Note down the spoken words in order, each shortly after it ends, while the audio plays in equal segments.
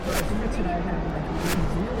and I have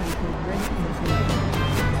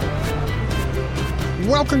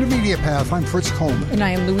Welcome to Media Path. I'm Fritz Coleman. And I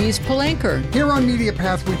am Louise Palanker. Here on Media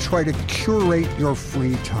Path, we try to curate your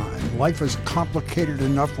free time. Life is complicated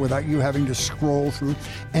enough without you having to scroll through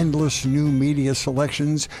endless new media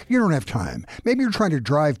selections. You don't have time. Maybe you're trying to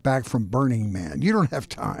drive back from Burning Man. You don't have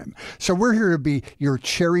time. So we're here to be your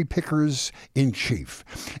cherry pickers in chief.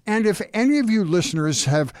 And if any of you listeners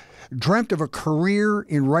have dreamt of a career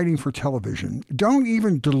in writing for television, don't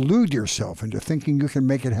even delude yourself into thinking you can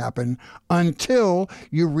make it happen until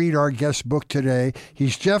you read our guest book today.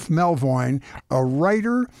 He's Jeff Melvoin, a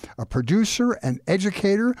writer, a producer, an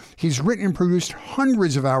educator. He's written and produced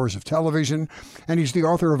hundreds of hours of television, and he's the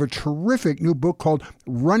author of a terrific new book called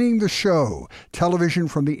Running the Show, Television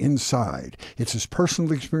from the Inside. It's his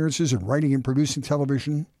personal experiences in writing and producing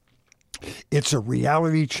television. It's a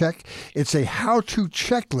reality check. It's a how-to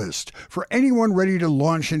checklist for anyone ready to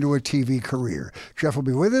launch into a TV career. Jeff will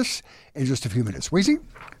be with us in just a few minutes. Weezy?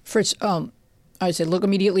 Fritz, I said look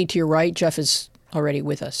immediately to your right. Jeff is already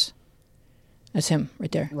with us. That's him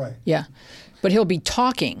right there. Right. Yeah. But he'll be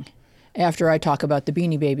talking after I talk about the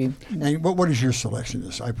Beanie Baby. And what is your selection of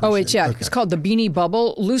this? I appreciate Okay. It's called The Beanie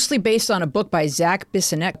Bubble, loosely based on a book by Zach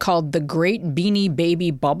Bissonnette called The Great Beanie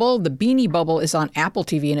Baby Bubble. The Beanie Bubble is on Apple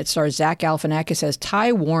TV, and it stars Zach Galifianakis as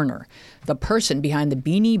Ty Warner, the person behind the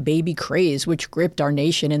Beanie Baby craze, which gripped our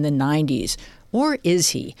nation in the 90s. Or is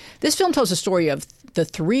he? This film tells the story of the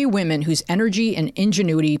three women whose energy and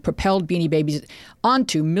ingenuity propelled Beanie Babies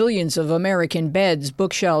onto millions of American beds,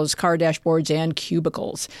 bookshelves, car dashboards, and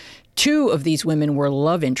cubicles. Two of these women were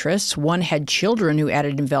love interests. One had children who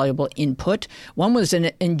added invaluable input. One was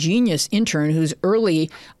an ingenious intern whose early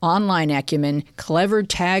online acumen, clever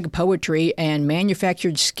tag poetry, and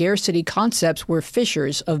manufactured scarcity concepts were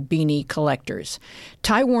fishers of beanie collectors.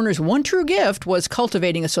 Ty Warner's one true gift was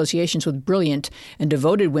cultivating associations with brilliant and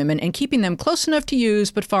devoted women and keeping them close enough to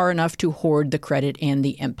use but far enough to hoard the credit and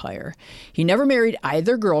the empire. He never married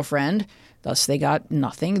either girlfriend. Thus, they got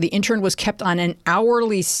nothing. The intern was kept on an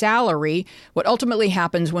hourly salary. What ultimately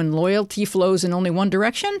happens when loyalty flows in only one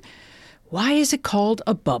direction? Why is it called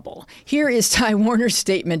a bubble? Here is Ty Warner's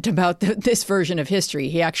statement about this version of history.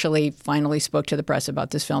 He actually finally spoke to the press about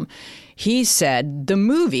this film. He said, "The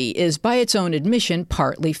movie is, by its own admission,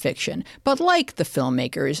 partly fiction. But like the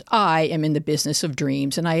filmmakers, I am in the business of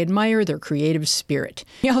dreams, and I admire their creative spirit."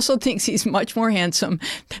 He also thinks he's much more handsome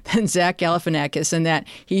than Zach Galifianakis, and that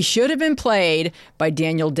he should have been played by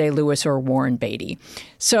Daniel Day-Lewis or Warren Beatty.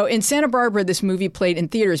 So in Santa Barbara, this movie played in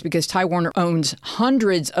theaters because Ty Warner owns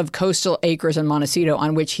hundreds of coastal acres in Montecito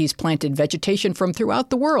on which he's planted vegetation from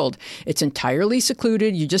throughout the world. It's entirely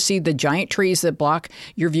secluded. You just see the giant trees that block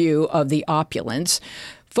your view of the opulence.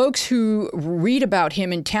 Folks who read about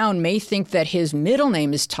him in town may think that his middle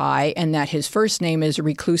name is Ty and that his first name is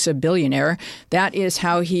Reclusive Billionaire. That is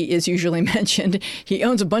how he is usually mentioned. He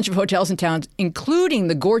owns a bunch of hotels in town, including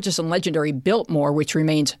the gorgeous and legendary Biltmore, which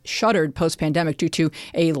remains shuttered post-pandemic due to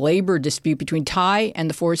a labor dispute between Ty and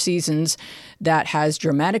the Four Seasons that has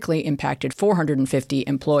dramatically impacted 450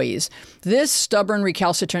 employees. This stubborn,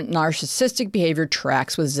 recalcitrant, narcissistic behavior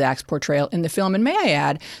tracks with Zach's portrayal in the film. And may I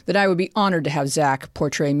add that I would be honored to have Zach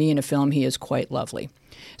portray me in a film. He is quite lovely.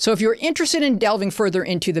 So if you're interested in delving further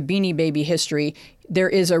into the Beanie Baby history, there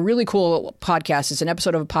is a really cool podcast. It's an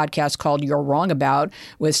episode of a podcast called You're Wrong About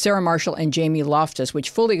with Sarah Marshall and Jamie Loftus,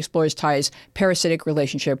 which fully explores Ty's parasitic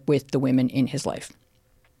relationship with the women in his life.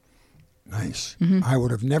 Nice. Mm-hmm. I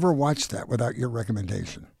would have never watched that without your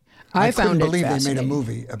recommendation. I couldn't found it believe they made a fascinating.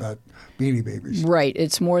 movie about Beanie Babies. Right.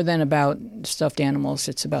 It's more than about stuffed animals.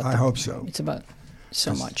 It's about I hope so. It's about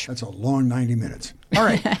so much. That's a long 90 minutes. All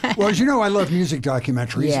right. Well, as you know, I love music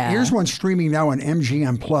documentaries. Yeah. Here's one streaming now on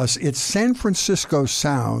MGM Plus. It's San Francisco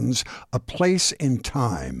Sounds, A Place in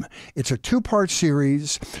Time. It's a two-part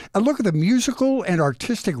series, a look at the musical and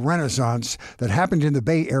artistic renaissance that happened in the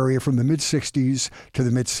Bay Area from the mid-'60s to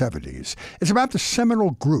the mid-'70s. It's about the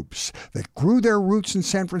seminal groups that grew their roots in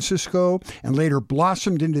San Francisco and later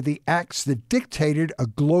blossomed into the acts that dictated a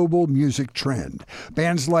global music trend.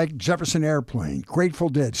 Bands like Jefferson Airplane, Grateful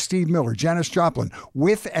Dead, Steve Miller, Janis Joplin,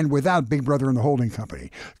 with and without Big Brother and the Holding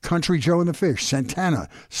Company, Country Joe and the Fish, Santana,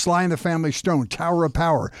 Sly and the Family Stone, Tower of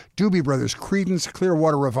Power, Doobie Brothers, Creedence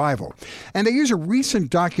Clearwater Revival. And they use a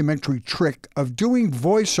recent documentary trick of doing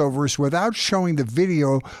voiceovers without showing the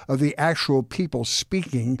video of the actual people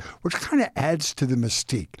speaking, which kind of adds to the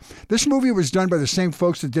mystique. This movie was done by the same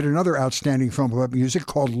folks that did another outstanding film about music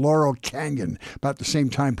called Laurel Canyon, about the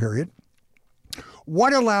same time period.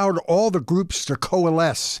 What allowed all the groups to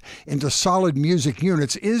coalesce into solid music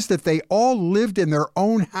units is that they all lived in their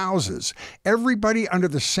own houses, everybody under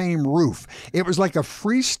the same roof. It was like a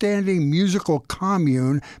freestanding musical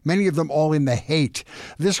commune, many of them all in the Haight.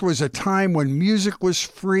 This was a time when music was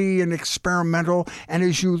free and experimental, and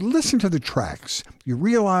as you listen to the tracks, you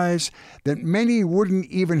realize that many wouldn't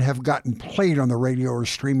even have gotten played on the radio or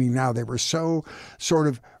streaming now. They were so sort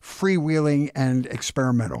of freewheeling and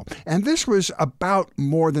experimental. And this was about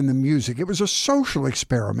more than the music. It was a social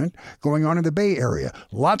experiment going on in the Bay Area.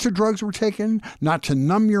 Lots of drugs were taken, not to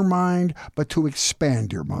numb your mind, but to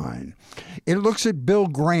expand your mind. It looks at Bill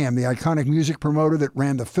Graham, the iconic music promoter that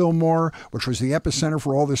ran the Fillmore, which was the epicenter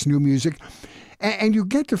for all this new music. And you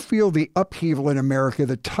get to feel the upheaval in America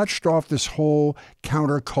that touched off this whole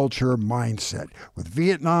counterculture mindset. With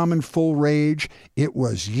Vietnam in full rage, it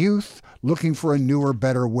was youth looking for a newer,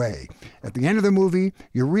 better way. At the end of the movie,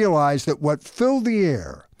 you realize that what filled the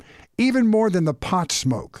air, even more than the pot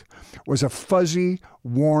smoke, was a fuzzy,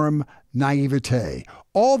 warm naivete.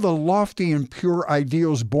 All the lofty and pure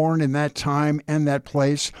ideals born in that time and that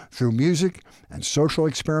place through music and social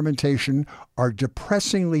experimentation are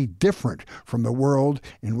depressingly different from the world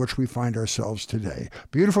in which we find ourselves today.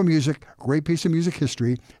 Beautiful music, great piece of music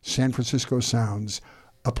history, San Francisco Sounds,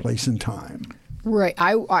 A Place in Time. Right.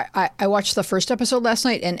 I watched the first episode last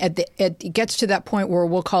night, and it gets to that point where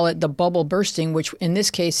we'll call it the bubble bursting, which in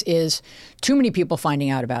this case is too many people finding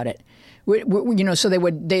out about it. So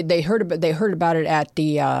they heard about it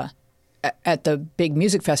at the big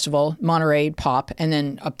music festival, Monterey Pop, and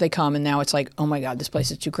then up they come, and now it's like, oh my God, this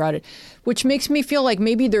place is too crowded, which makes me feel like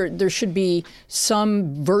maybe there should be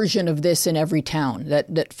some version of this in every town,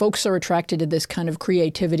 that folks are attracted to this kind of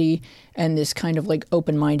creativity and this kind of like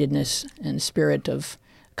open-mindedness and spirit of.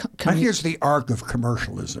 And here's the arc of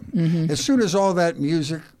commercialism. Mm-hmm. As soon as all that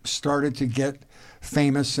music started to get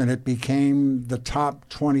famous and it became the top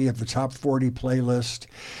 20 of the top 40 playlist,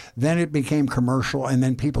 then it became commercial, and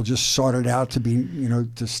then people just sought it out to be,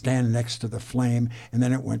 to stand next to the flame, and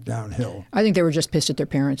then it went downhill. I think they were just pissed at their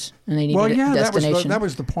parents, and they needed a destination. That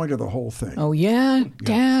was the point of the whole thing. Oh, yeah,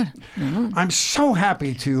 Dad. Mm-hmm. I'm so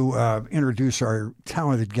happy to introduce our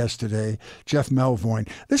talented guest today, Jeff Melvoin.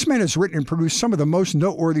 This man has written and produced some of the most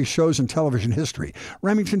noteworthy shows in television history.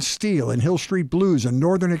 Remington Steele and Hill Street Blues and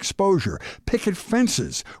Northern Exposure, Picket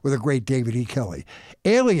Fences with a great David E. Kelly,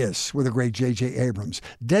 Alias with a great J.J. Abrams,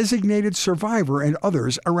 Designated Survivor, and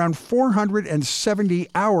others, around 470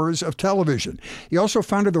 hours of television. He also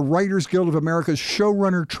founded the Writers Guild of America's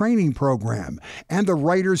Showrunner Training Program and the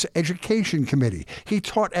Writers Education Committee. He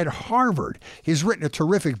taught at Harvard. He's written a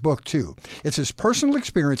terrific book, too. It's his personal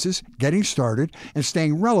experiences getting started and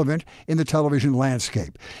staying relevant in the television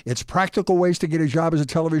landscape. It's practical ways to get a job as a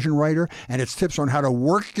television writer, and it's tips on how to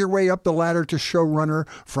work your way up the ladder to showrunner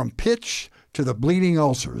from pitch to the bleeding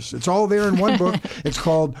ulcers. It's all there in one book. It's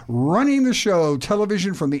called Running the Show,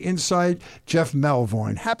 Television from the Inside. Jeff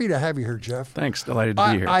Melvoin. Happy to have you here, Jeff. Thanks. Delighted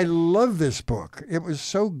to be here. I love this book. It was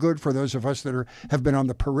so good for those of us that have been on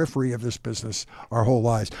the periphery of this business our whole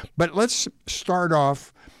lives. But let's start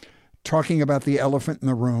off talking about the elephant in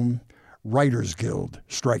the room, Writers Guild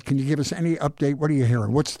strike. Can you give us any update? What are you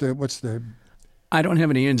hearing? What's the I don't have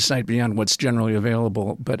any insight beyond what's generally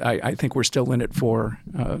available, but I think we're still in it for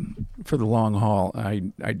the long haul. I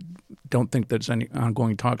don't think there's any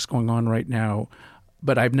ongoing talks going on right now,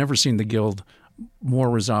 but I've never seen the Guild more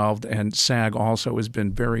resolved, and SAG also has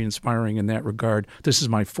been very inspiring in that regard. This is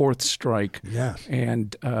my fourth strike, yes,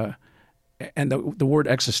 and the word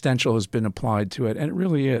existential has been applied to it, and it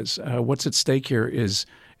really is. What's at stake here is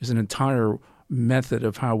an entire method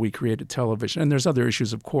of how we created television. And there's other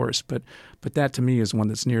issues, of course, but that to me is one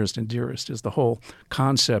that's nearest and dearest, is the whole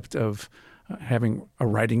concept of having a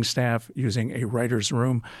writing staff, using a writer's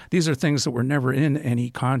room. These are things that were never in any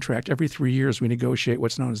contract. Every 3 years we negotiate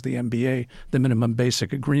what's known as the MBA, the Minimum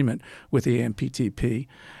Basic Agreement, with the AMPTP.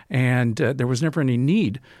 And there was never any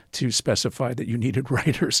need to specify that you needed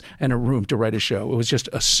writers and a room to write a show. It was just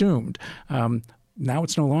assumed. Now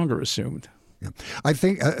it's no longer assumed. Yeah. I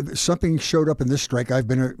think something showed up in this strike. I've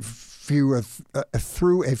been through a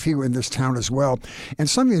few in this town as well. And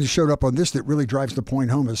something that showed up on this that really drives the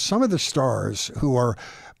point home is some of the stars who are,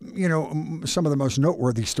 some of the most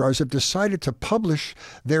noteworthy stars have decided to publish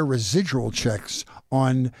their residual checks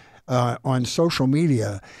on social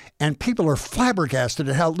media, and people are flabbergasted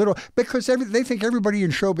at how little, because they think everybody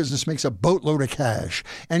in show business makes a boatload of cash.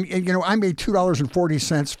 And I made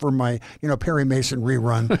 $2.40 for my Perry Mason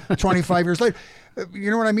rerun 25 years later.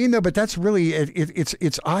 You know what I mean, though? But that's really,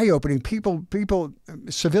 it's eye-opening. People,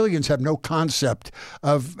 civilians have no concept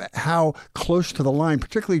of how close to the line,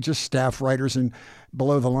 particularly just staff writers and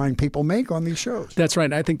below-the-line people make on these shows. That's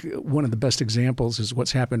right. I think one of the best examples is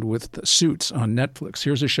what's happened with Suits on Netflix.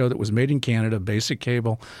 Here's a show that was made in Canada, basic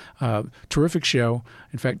cable, terrific show.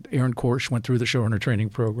 In fact, Aaron Korsh went through the showrunner training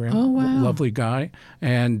program. Oh, wow. Lovely guy.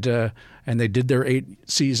 And they did their 8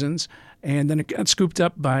 seasons. And then it got scooped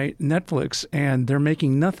up by Netflix, and they're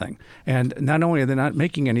making nothing. And not only are they not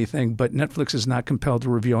making anything, but Netflix is not compelled to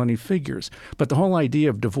reveal any figures. But the whole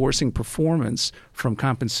idea of divorcing performance from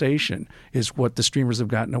compensation is what the streamers have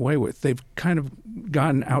gotten away with. They've kind of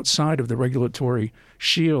gotten outside of the regulatory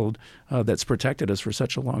shield that's protected us for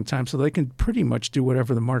such a long time, so they can pretty much do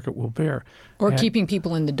whatever the market will bear. Or keeping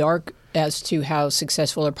people in the dark as to how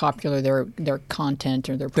successful or popular their content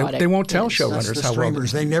or their product. They won't tell is. showrunners how well.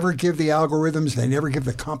 Streamers, they never give the algorithms. They never give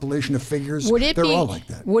the compilation of figures. They're all like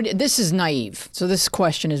that. This is naive. So this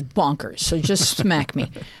question is bonkers. So just smack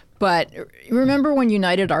me. But remember when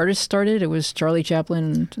United Artists started? It was Charlie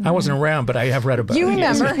Chaplin. I wasn't around, but I have read about it. You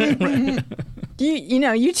remember?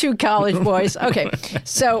 You two college boys. Okay.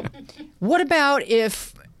 So what about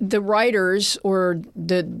if the writers or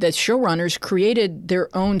the showrunners created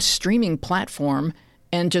their own streaming platform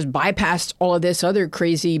and just bypassed all of this other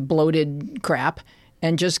crazy bloated crap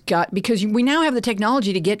and just because we now have the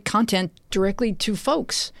technology to get content directly to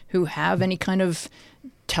folks who have any kind of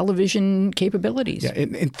television capabilities. Yeah,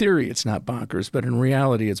 in theory, it's not bonkers, but in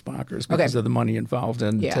reality, it's bonkers because of the money involved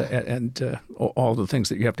and all the things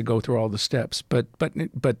that you have to go through, all the steps. But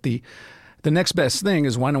the next best thing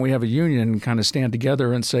is, why don't we have a union and kind of stand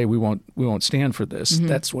together and say we won't stand for this? Mm-hmm.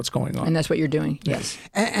 That's what's going on, and that's what you're doing. Yes.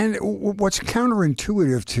 And what's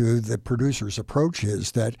counterintuitive to the producer's approach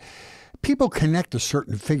is that people connect to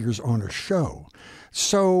certain figures on a show,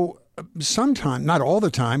 so. Sometimes, not all the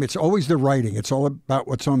time, it's always the writing. It's all about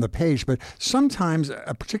what's on the page. But sometimes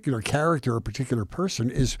a particular character or a particular person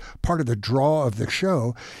is part of the draw of the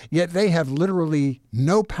show, yet they have literally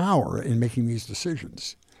no power in making these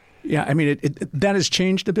decisions. Yeah, I mean, that has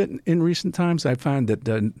changed a bit in recent times. I found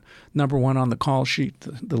that number one on the call sheet,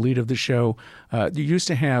 the lead of the show, you used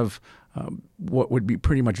to have what would be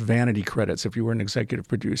pretty much vanity credits if you were an executive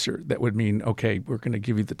producer. That would mean, okay, we're going to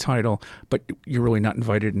give you the title, but you're really not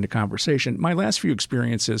invited into conversation. My last few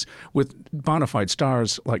experiences with bona fide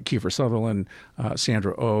stars like Kiefer Sutherland,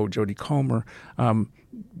 Sandra Oh, Jodie Comer,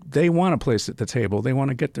 they want a place at the table. They want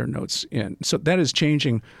to get their notes in. So that is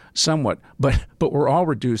changing somewhat, but we're all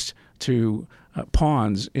reduced to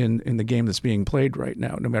pawns in the game that's being played right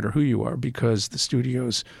now, no matter who you are, because the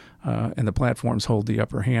studios and the platforms hold the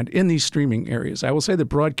upper hand in these streaming areas. I will say that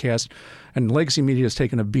broadcast and legacy media has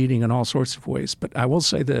taken a beating in all sorts of ways, but I will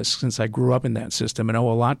say this, since I grew up in that system and owe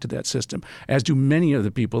a lot to that system, as do many of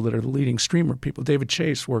the people that are the leading streamer people. David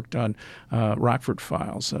Chase worked on Rockford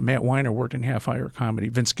Files. Matt Weiner worked in half-hour comedy.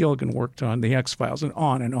 Vince Gilligan worked on The X-Files, and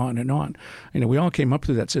on and on and on. We all came up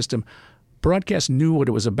through that system. Broadcast knew what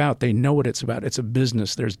it was about. They know what it's about. It's a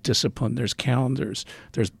business. There's discipline. There's calendars.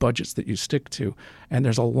 There's budgets that you stick to. And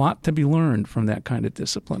there's a lot to be learned from that kind of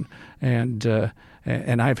discipline. And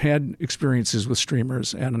I've had experiences with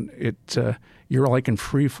streamers, and you're like in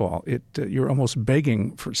free fall. You're almost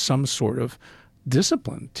begging for some sort of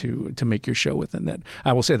discipline to make your show within that.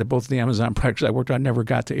 I will say that both of the Amazon projects I worked on never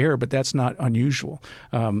got to air, but that's not unusual.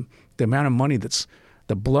 The amount of money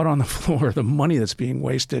the blood on the floor, the money that's being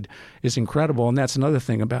wasted is incredible. And that's another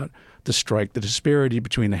thing about the strike, the disparity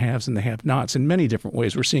between the haves and the have-nots in many different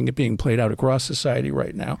ways. We're seeing it being played out across society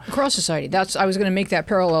right now. Across society. I was going to make that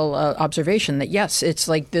parallel observation that, yes, it's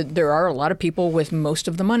like there are a lot of people with most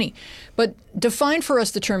of the money. But define for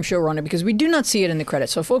us the term showrunner, because we do not see it in the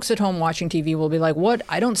credits. So folks at home watching TV will be like, what?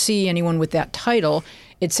 I don't see anyone with that title.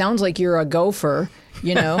 It sounds like you're a gopher,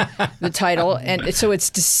 the title. And so it's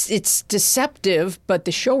deceptive, but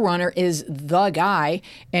the showrunner is the guy.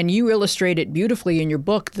 And you illustrate it beautifully in your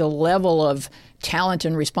book, the level of talent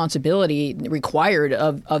and responsibility required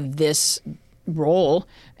of this role.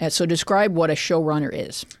 So describe what a showrunner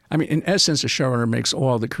is. I mean, in essence, a showrunner makes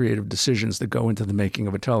all the creative decisions that go into the making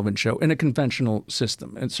of a television show in a conventional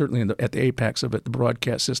system, and certainly at the apex of it, the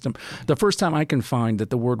broadcast system. The first time I can find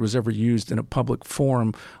that the word was ever used in a public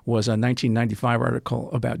forum was a 1995 article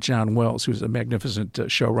about John Wells, who's a magnificent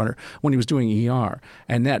showrunner, when he was doing ER.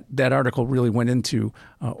 And that article really went into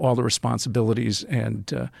all the responsibilities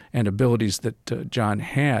and abilities that John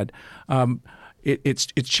had. It's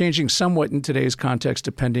changing somewhat in today's context,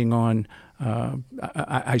 depending on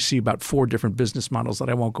I see about 4 different business models that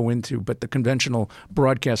I won't go into, but the conventional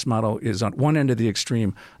broadcast model is on one end of the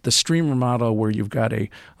extreme. The streamer model, where you've got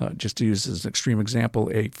just to use as an extreme example,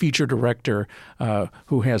 a feature director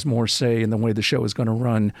who has more say in the way the show is going to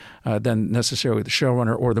run than necessarily the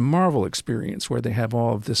showrunner, or the Marvel experience, where they have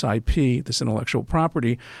all of this IP, this intellectual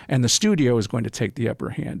property, and the studio is going to take the upper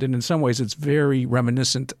hand. And in some ways, it's very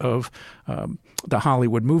reminiscent of the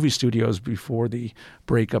Hollywood movie studios before the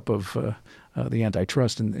breakup of the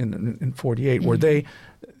antitrust in 48, where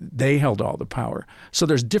they held all the power. So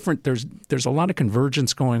there's a lot of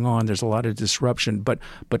convergence going on. There's a lot of disruption. But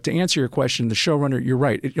to answer your question, the showrunner, you're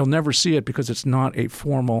right. You'll never see it because it's not a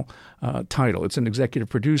formal title. It's an executive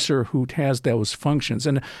producer who has those functions.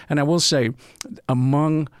 And I will say,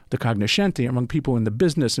 among the cognoscenti, among people in the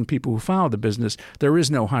business and people who follow the business, there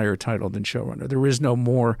is no higher title than showrunner. There is no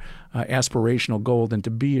more aspirational goal than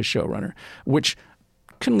to be a showrunner, which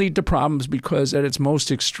can lead to problems because at its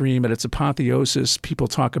most extreme, at its apotheosis, people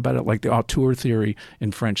talk about it like the auteur theory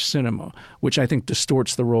in French cinema, which I think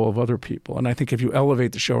distorts the role of other people. And I think if you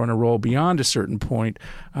elevate the showrunner role beyond a certain point,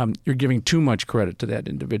 you're giving too much credit to that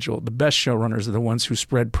individual. The best showrunners are the ones who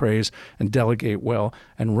spread praise and delegate well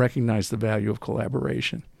and recognize the value of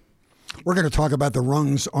collaboration. We're going to talk about the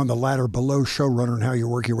rungs on the ladder below showrunner and how you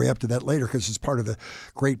work your way up to that later, because it's part of the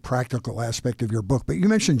great practical aspect of your book. But you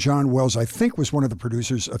mentioned John Wells, I think, was one of the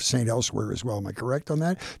producers of St. Elsewhere as well. Am I correct on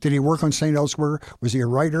that? Did he work on St. Elsewhere? Was he a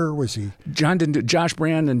writer? Was he? John didn't. Josh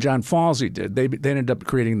Brand and John Falsey did. They ended up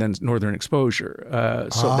creating then Northern Exposure.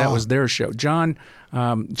 So that was their show. John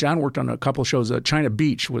worked on a couple of shows. China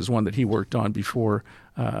Beach was one that he worked on before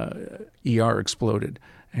ER exploded.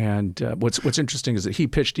 And what's interesting is that he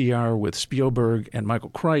pitched ER with Spielberg and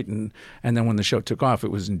Michael Crichton, and then when the show took off, it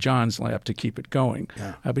was in John's lap to keep it going.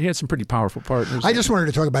 Yeah. But he had some pretty powerful partners. I just wanted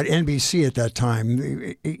to talk about NBC at that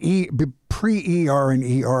time, pre-ER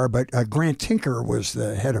and ER, but Grant Tinker was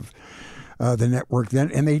the head of the network then,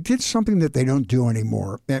 and they did something that they don't do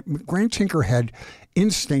anymore. Grant Tinker had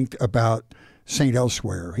instinct about St.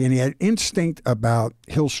 Elsewhere, and he had instinct about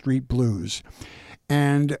Hill Street Blues.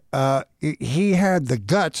 And he had the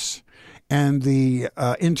guts and the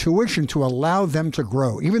intuition to allow them to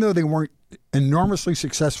grow. Even though they weren't enormously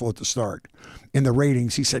successful at the start in the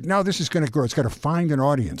ratings, he said, no, this is going to grow. It's got to find an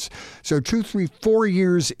audience. So 2, 3, 4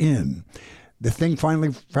 years in, the thing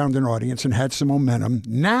finally found an audience and had some momentum.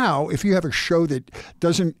 Now, if you have a show that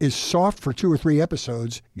is soft for 2 or 3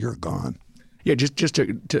 episodes, you're gone. Yeah, just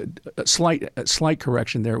a slight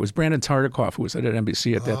correction there. It was Brandon Tartikoff who was head at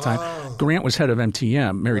NBC at that time. Grant was head of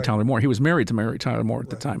MTM, Mary Tyler Moore. He was married to Mary Tyler Moore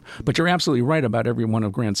at the time. But you're absolutely right about every one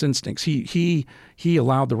of Grant's instincts. He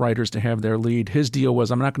allowed the writers to have their lead. His deal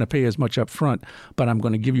was, I'm not going to pay as much up front, but I'm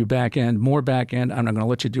going to give you more back end. I'm not going to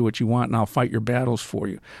let you do what you want, and I'll fight your battles for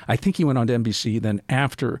you. I think he went on to NBC then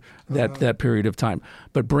after that period of time.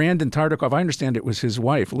 But Brandon Tartikoff, I understand it was his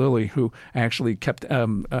wife, Lily, who actually kept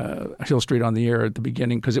Hill Street on the air at the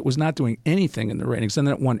beginning because it was not doing anything in the ratings. And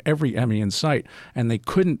then it won every Emmy in sight, and they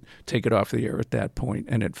couldn't take it off the air at that point,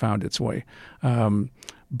 and it found its way.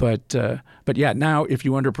 But yeah, now if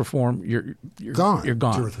you underperform, you're gone. You're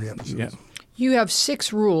gone. 2 or 3 episodes. Yeah. You have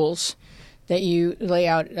 6 rules that you lay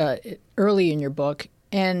out early in your book,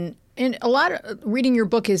 and a lot of reading your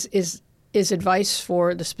book is advice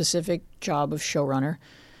for the specific job of showrunner.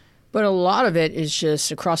 But a lot of it is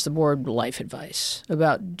just across the board life advice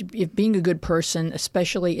about being a good person,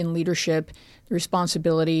 especially in leadership, the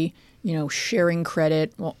responsibility, sharing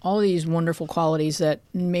credit, all these wonderful qualities that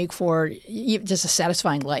make for just a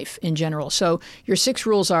satisfying life in general. So your 6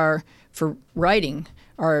 rules are for writing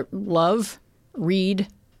are love, read,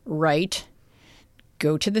 write,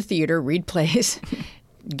 go to the theater, read plays,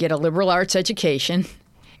 get a liberal arts education,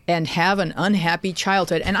 and have an unhappy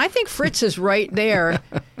childhood. And I think Fritz is right there.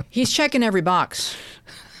 He's checking every box.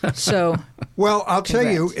 So, well, I'll tell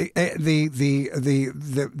you,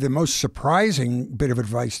 the most surprising bit of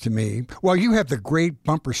advice to me. Well, you have the great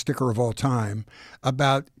bumper sticker of all time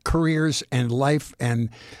about careers and life and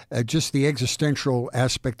just the existential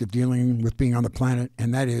aspect of dealing with being on the planet,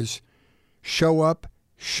 and that is show up.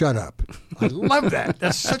 Shut up. I love that.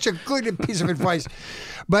 That's such a good piece of advice.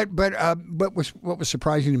 But what was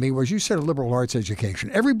surprising to me was you said a liberal arts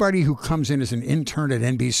education. Everybody who comes in as an intern at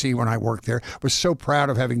NBC when I worked there was so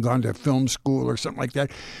proud of having gone to film school or something like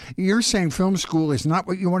that. You're saying film school is not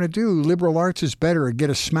what you want to do. Liberal arts is better.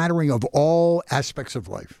 Get a smattering of all aspects of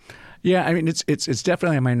life. Yeah, I mean, it's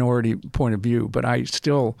definitely a minority point of view, but I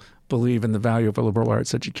still believe in the value of a liberal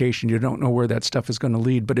arts education. You don't know where that stuff is going to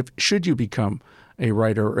lead. But should you become a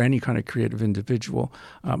writer or any kind of creative individual,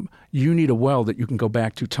 you need a well that you can go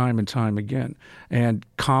back to time and time again. And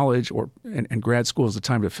college and grad school is the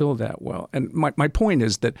time to fill that well. And my point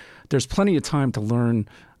is that there's plenty of time to learn,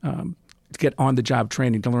 to get on-the-job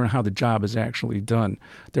training, to learn how the job is actually done.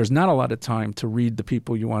 There's not a lot of time to read the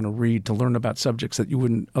people you want to read, to learn about subjects that you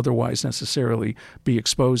wouldn't otherwise necessarily be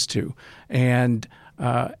exposed to. And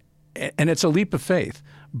it's a leap of faith,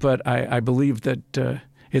 but I believe that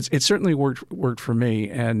it certainly worked for me.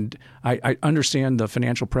 And I understand the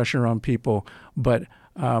financial pressure on people, but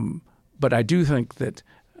I do think that,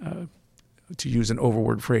 to use an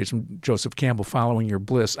overword phrase from Joseph Campbell, following your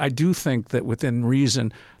bliss, I do think that within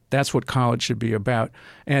reason, that's what college should be about.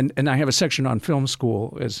 And I have a section on film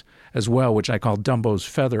school as well, which I call Dumbo's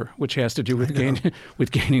Feather, which has to do with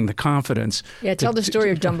gaining the confidence. Yeah, tell the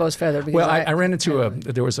story of Dumbo's Feather. Well, I ran into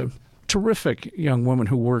there was a terrific young woman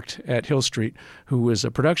who worked at Hill Street who was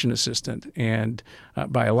a production assistant. And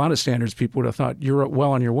by a lot of standards, people would have thought you're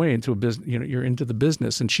well on your way into a business, you're into the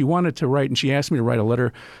business. And she wanted to write, and she asked me to write a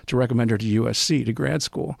letter to recommend her to USC, to grad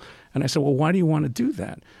school. And I said, well, why do you want to do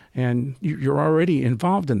that? And you're already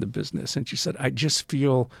involved in the business. And she said, I just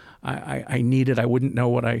feel I need it. I wouldn't know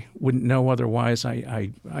what I wouldn't know otherwise.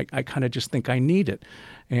 I kind of just think I need it.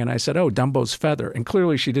 And I said, oh, Dumbo's Feather. And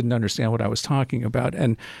clearly she didn't understand what I was talking about.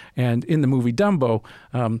 And in the movie Dumbo,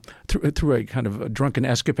 through a kind of a drunken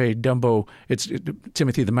escapade,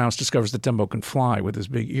 Timothy the Mouse discovers that Dumbo can fly with his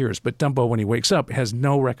big ears. But Dumbo, when he wakes up, has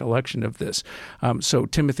no recollection of this. So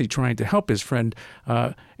Timothy, trying to help his friend,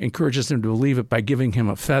 encourages him to believe it by giving him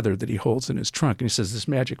a feather that he holds in his trunk. And he says, this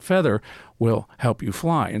magic feather will help you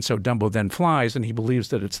fly. And so Dumbo then flies, and he believes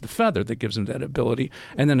that it's the feather that gives him that ability.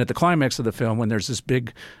 And then at the climax of the film, when there's this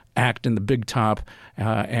big act in the big top,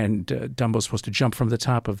 and Dumbo's supposed to jump from the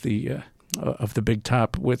top of the big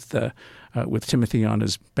top with Timothy on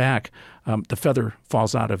his back, the feather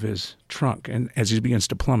falls out of his trunk. And as he begins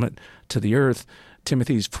to plummet to the earth,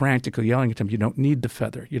 Timothy's frantically yelling at him, you don't need the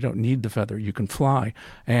feather. You don't need the feather. You can fly.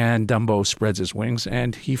 And Dumbo spreads his wings,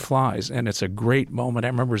 and he flies. And it's a great moment. I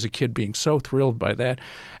remember as a kid being so thrilled by that.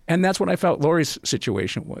 And that's what I felt Laurie's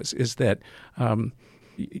situation was, is that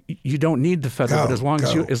you don't need the feather, but as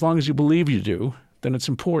long as you believe you do, then it's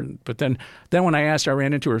important. But then when I asked her, I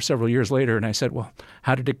ran into her several years later, and I said, well,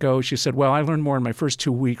 how did it go? She said, well, I learned more in my first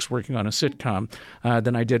 2 weeks working on a sitcom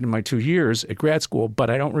than I did in my 2 years at grad school,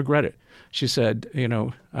 but I don't regret it. She said,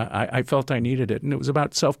 I felt I needed it, and it was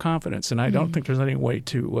about self-confidence, and I don't think there's any way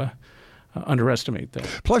to underestimate that.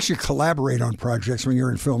 Plus, you collaborate on projects when you're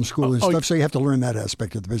in film school and stuff, so you have to learn that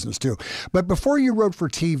aspect of the business too. But before you wrote for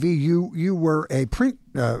TV, you were a print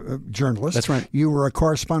journalist. That's right. You were a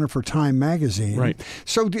correspondent for Time magazine. Right.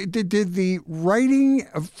 So did the writing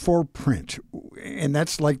for print, and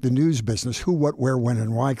that's like the news business, who, what, where, when,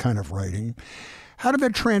 and why kind of writing, how did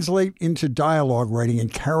that translate into dialogue writing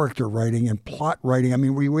and character writing and plot writing? I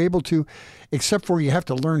mean, were you able to, except for you have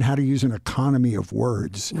to learn how to use an economy of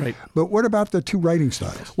words. Right. But what about the two writing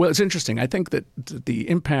styles? Well, it's interesting. I think that the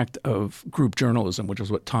impact of group journalism, which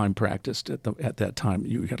is what Time practiced at that time,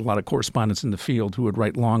 you had a lot of correspondents in the field who would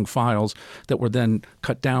write long files that were then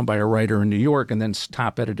cut down by a writer in New York and then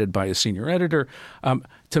top edited by a senior editor.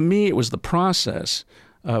 To me, it was the process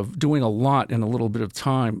of doing a lot in a little bit of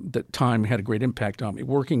time that Time had a great impact on me.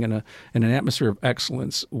 Working in an atmosphere of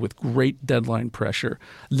excellence with great deadline pressure,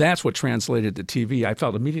 that's what translated to TV. I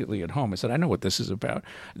felt immediately at home. I said, I know what this is about.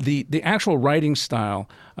 The actual writing style,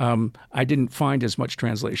 I didn't find as much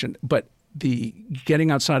translation, but the getting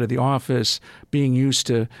outside of the office, being used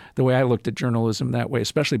to the way I looked at journalism that way,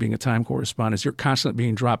 especially being a Time correspondent, is you're constantly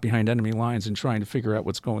being dropped behind enemy lines and trying to figure out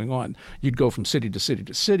what's going on. You'd go from city to city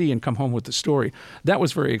to city and come home with the story. That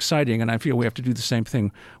was very exciting, and I feel we have to do the same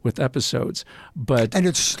thing with episodes. And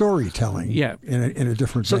it's storytelling, yeah, in a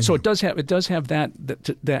different venue. So it does have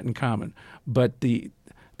that in common. But the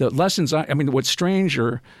lessons, what's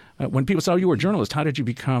stranger, when people say, oh, you were a journalist, how did you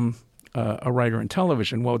become a writer in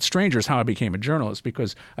television? Well, it's stranger is how I became a journalist,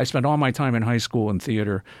 because I spent all my time in high school in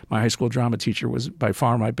theater. My high school drama teacher was by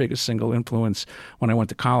far my biggest single influence. When I went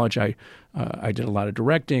to college, I did a lot of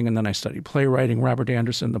directing, and then I studied playwriting. Robert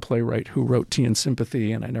Anderson, the playwright who wrote Tea and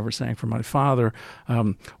Sympathy and I Never Sang for My Father,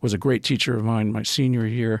 was a great teacher of mine my senior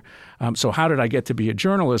year. So how did I get to be a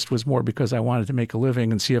journalist was more because I wanted to make a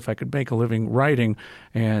living and see if I could make a living writing.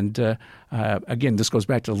 And again, this goes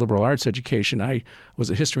back to liberal arts education. I was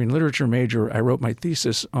a history and literature major. I wrote my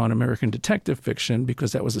thesis on American detective fiction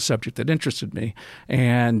because that was a subject that interested me,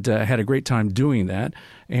 and had a great time doing that.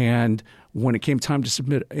 And when it came time to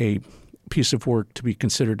submit a piece of work to be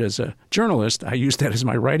considered as a journalist, I used that as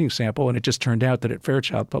my writing sample, and it just turned out that at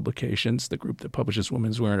Fairchild Publications, the group that publishes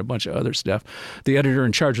women's wear and a bunch of other stuff, the editor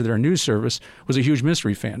in charge of their news service was a huge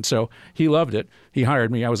mystery fan. So he loved it. He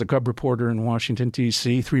hired me. I was a cub reporter in Washington,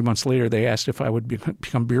 D.C. 3 months later, they asked if I would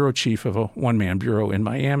become bureau chief of a one-man bureau in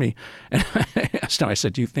Miami. And I asked him, I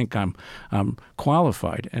said, do you think I'm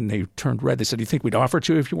qualified? And they turned red. They said, do you think we'd offer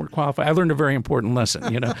to if you weren't qualified? I learned a very important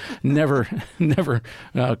lesson, never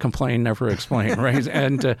complain, never explain, right?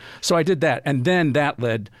 And so I did that. And then that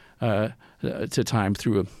led to time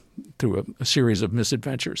through a series of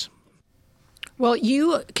misadventures. Well,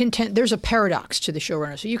 you contend there's a paradox to the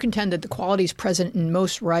showrunner. So you contend that the qualities present in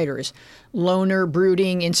most writers, loner,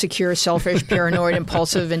 brooding, insecure, selfish, paranoid,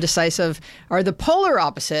 impulsive, indecisive, are the polar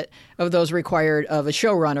opposite of those required of a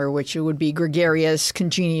showrunner, which would be gregarious,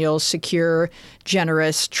 congenial, secure,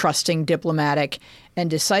 generous, trusting, diplomatic, and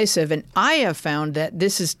decisive. And I have found that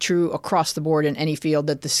this is true across the board in any field,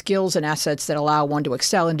 that the skills and assets that allow one to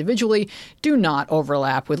excel individually do not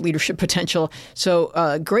overlap with leadership potential.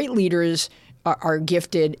 So great leaders are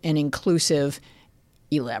gifted and inclusive.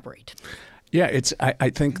 Elaborate. Yeah,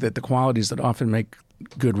 I think that the qualities that often make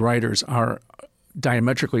good writers are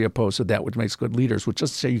diametrically opposed to that which makes good leaders, which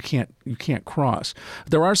is to say you can't cross.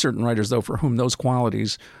 There are certain writers, though, for whom those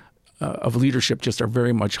qualities of leadership just are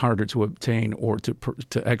very much harder to obtain or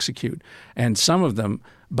to execute. And some of them,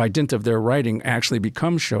 by dint of their writing, actually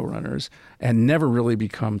become showrunners and never really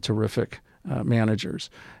become terrific managers.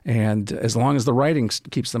 And as long as the writing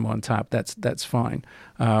keeps them on top, that's fine.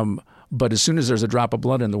 But as soon as there's a drop of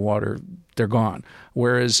blood in the water, they're gone.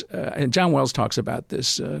 Whereas, and John Wells talks about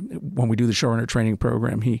this when we do the showrunner training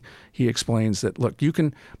program. He explains that, look,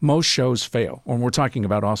 most shows fail. When we're talking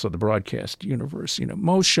about also the broadcast universe,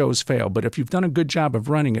 most shows fail. But if you've done a good job of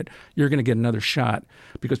running it, you're going to get another shot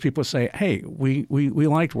because people say, hey, we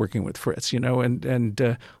liked working with Fritz,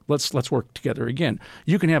 and let's work together again.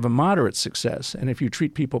 You can have a moderate success, and if you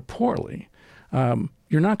treat people poorly,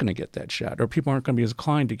 you're not going to get that shot, or people aren't going to be as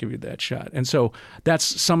inclined to give you that shot. And so that's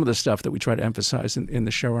some of the stuff that we try to emphasize in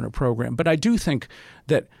the showrunner program. But I do think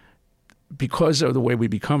that because of the way we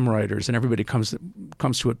become writers, and everybody comes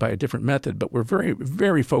to it by a different method, but we're very,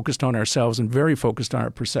 very focused on ourselves and very focused on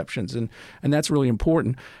our perceptions, and that's really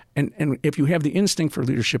important. And if you have the instinct for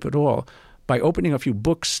leadership at all, by opening a few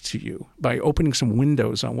books to you, by opening some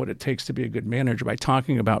windows on what it takes to be a good manager, by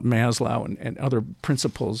talking about Maslow and other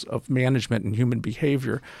principles of management and human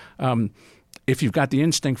behavior, if you've got the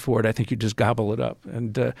instinct for it, I think you just gobble it up.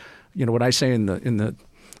 And what I say in the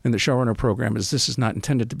showrunner program is this is not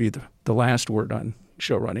intended to be the last word on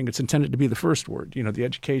show running. It's intended to be the first word. The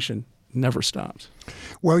education never stops.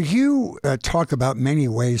 Well, you talk about many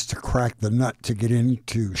ways to crack the nut to get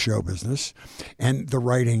into show business and the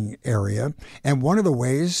writing area. And one of the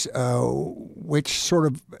ways, which sort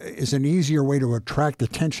of is an easier way to attract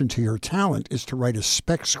attention to your talent, is to write a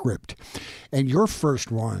spec script. And your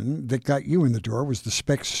first one that got you in the door was the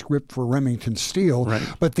spec script for Remington Steele. Right.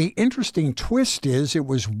 But the interesting twist is it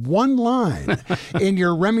was one line in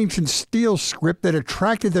your Remington Steele script that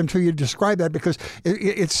attracted them to you. Describe that, because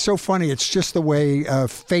it's so funny. It's just the way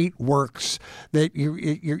fate works, that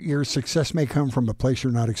your success may come from a place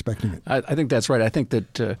you're not expecting it. I think that's right. I think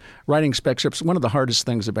that writing spec scripts, one of the hardest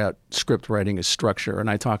things about script writing is structure, and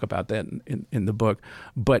I talk about that in the book.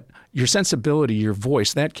 But your sensibility, your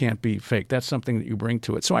voice, that can't be fake. That's something that you bring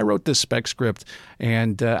to it. So I wrote this spec script,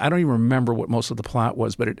 and I don't even remember what most of the plot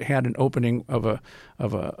was, but it had an opening of a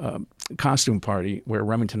costume party where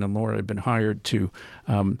Remington and Laura had been hired to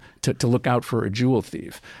look out for a jewel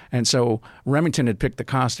thief. And so Remington had picked the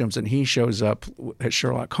costumes, and he shows up as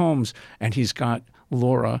Sherlock Holmes, and he's got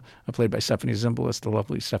Laura, played by Stephanie Zimbalist, the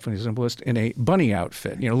lovely Stephanie Zimbalist, in a bunny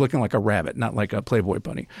outfit, looking like a rabbit, not like a Playboy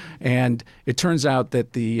bunny. And it turns out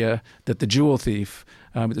that the jewel thief,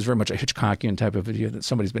 there's very much a Hitchcockian type of video that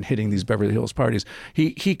somebody's been hitting these Beverly Hills parties.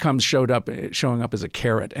 He showing up as a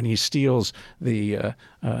carrot, and he steals a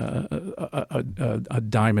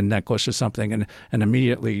diamond necklace or something, and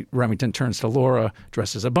immediately Remington turns to Laura,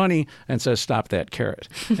 dressed as a bunny, and says, "Stop that carrot."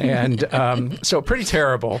 And so pretty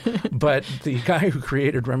terrible. But the guy who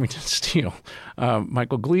created Remington Steele,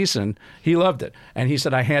 Michael Gleason, he loved it, and he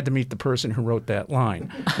said, "I had to meet the person who wrote that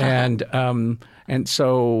line." And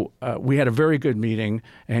so we had a very good meeting,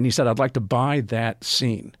 and he said, "I'd like to buy that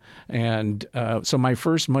scene." And so my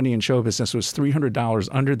first money in show business was $300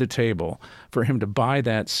 under the table for him to buy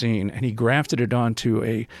that scene, and he grafted it onto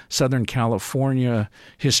a Southern California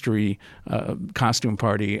history costume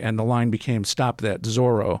party, and the line became, "Stop that,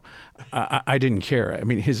 Zorro." I didn't care. I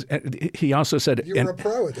mean, he also said... You were a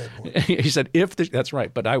pro at that point. He said, that's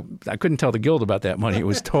right, but I couldn't tell the Guild about that money. It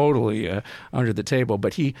was totally under the table.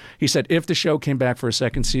 But he said if the show came back for a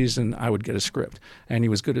second season, I would get a script. And he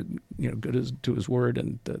was good to his word,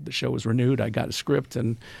 and the show was renewed. I got a script,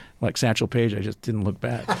 and like Satchel Paige, I just didn't look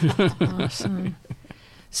back. Awesome.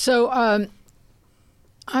 So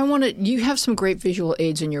you have some great visual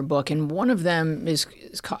aids in your book, and one of them is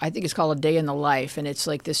I think it's called A Day in the Life, and it's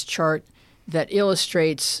like this chart that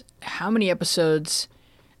illustrates how many episodes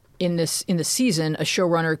in the season a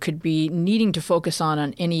showrunner could be needing to focus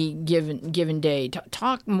on any given day.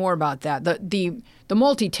 Talk more about that. The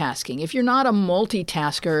multitasking. If you're not a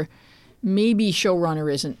multitasker, maybe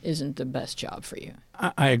showrunner isn't the best job for you.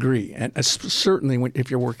 I agree, and certainly if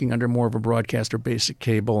you're working under more of a broadcast or basic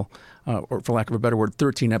cable, or for lack of a better word,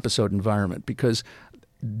 13-episode environment, because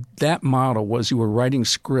that model was you were writing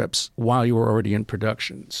scripts while you were already in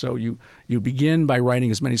production. So you begin by writing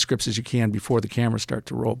as many scripts as you can before the cameras start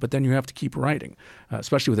to roll, but then you have to keep writing,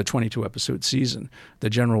 especially with a 22-episode season. The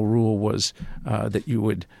general rule was that you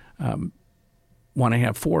would want to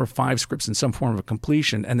have 4 or 5 scripts in some form of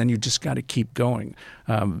completion, and then you just got to keep going.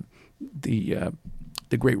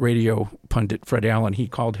 The great radio pundit Fred Allen, he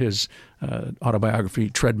called his autobiography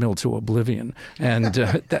 "Treadmill to Oblivion," and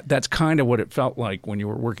that's kind of what it felt like when you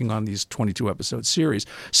were working on these 22-episode series.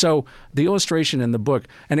 So the illustration in the book,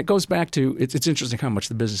 and it goes back to it's interesting how much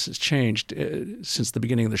the business has changed since the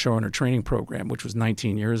beginning of the showrunner training program, which was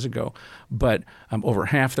 19 years ago. But over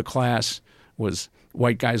half the class was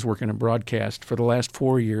white guys working in broadcast. For the last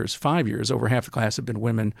 5 years, over half the class have been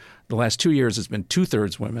women. The last 2 years, it's been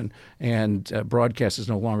 2/3 women, and broadcast is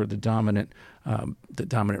no longer the dominant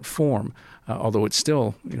form. Although it's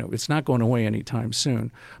still, it's not going away anytime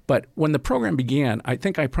soon. But when the program began, I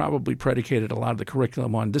think I probably predicated a lot of the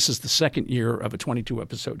curriculum on this is the second year of a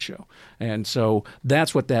 22-episode show. And so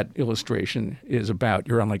that's what that illustration is about.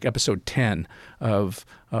 You're on like episode 10 of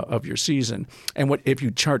your season. And if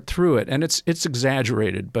you chart through it, and it's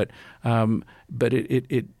exaggerated, but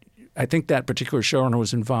I think that particular showrunner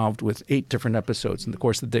was involved with 8 different episodes in the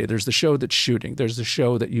course of the day. There's the show that's shooting. There's the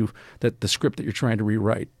show that the script that you're trying to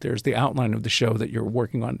rewrite. There's the outline of the show that you're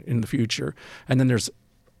working on in the future. And then there's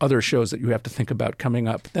other shows that you have to think about coming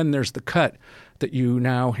up. Then there's the cut that you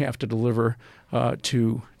now have to deliver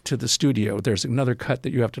to the studio. There's another cut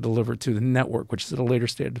that you have to deliver to the network, which is at a later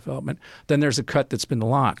stage of development. Then there's a cut that's been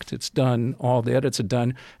locked. It's done. All the edits are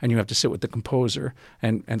done, and you have to sit with the composer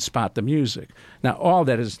and spot the music. Now, all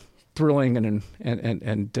that is thrilling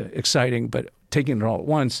and exciting, but taking it all at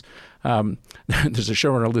once. There's a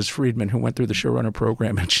showrunner, Liz Friedman, who went through the showrunner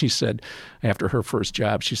program, and she said, after her first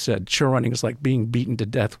job, she said, showrunning is like being beaten to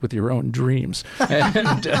death with your own dreams.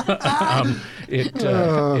 And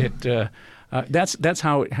that's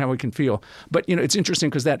how it can feel. But it's interesting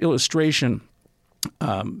because that illustration.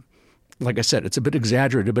 Like I said, it's a bit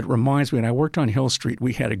exaggerated, but it reminds me when I worked on Hill Street,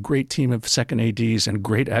 we had a great team of second ADs and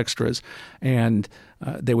great extras, and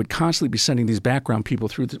they would constantly be sending these background people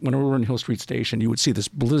through. When we were in Hill Street Station, you would see this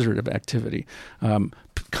blizzard of activity,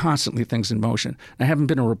 constantly things in motion. And I haven't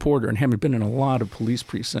been a reporter and haven't been in a lot of police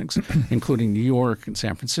precincts, including New York and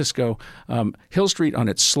San Francisco. Hill Street on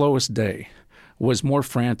its slowest day was more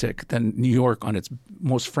frantic than New York on its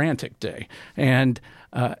most frantic day. And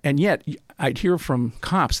yet I'd hear from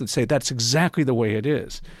cops that say that's exactly the way it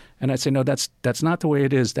is. And I'd say, no, that's not the way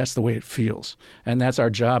it is. That's the way it feels. And that's our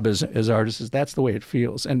job as artists, is that's the way it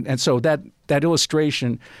feels. And so that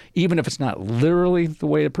illustration, even if it's not literally the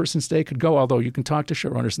way a person's day could go, although you can talk to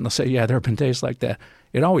showrunners and they'll say, yeah, there have been days like that,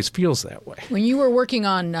 it always feels that way. When you were working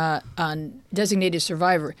on Designated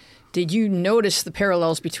Survivor, did you notice the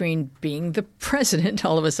parallels between being the president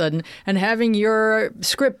all of a sudden and having your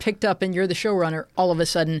script picked up and you're the showrunner all of a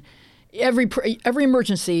sudden? Every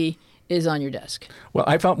emergency is on your desk. Well,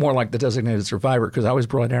 I felt more like the Designated Survivor because I was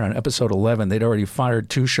brought in on episode 11. They'd already fired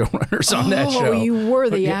 2 showrunners on that show. Oh, you were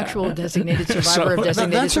the actual Designated Survivor of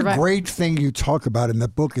Designated Survivor. That's a great thing you talk about in the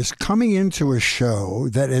book, is coming into a show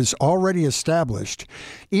that is already established.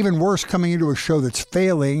 Even worse, coming into a show that's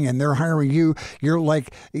failing and they're hiring you. You're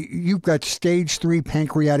like, you've got stage 3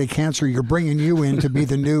 pancreatic cancer. You're bringing you in to be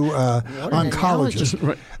the new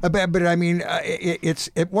oncologist. But I mean,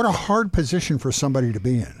 what a hard position for somebody to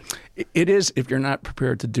be in. It is if you're not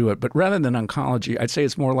prepared to do it. But rather than oncology, I'd say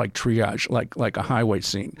it's more like triage, like a highway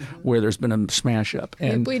scene where there's been a smash up.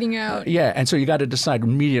 And bleeding out. Yeah, and so you got to decide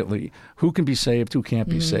immediately who can be saved, who can't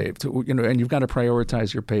be saved. And you've got to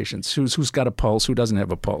prioritize your patients. Who's got a pulse, who doesn't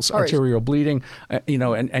have a pulse, arterial bleeding,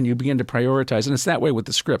 and you begin to prioritize. And it's that way with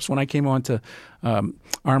the scripts. When I came on to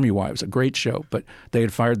Army Wives, a great show, but they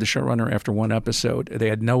had fired the showrunner after one episode. They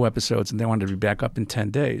had no episodes, and they wanted to be back up in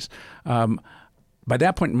 10 days. By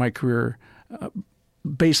that point in my career,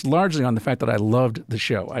 based largely on the fact that I loved the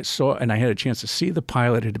show, I saw and I had a chance to see the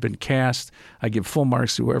pilot. It had been cast. I give full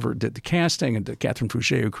marks to whoever did the casting and to Catherine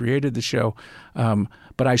Fouché, who created the show.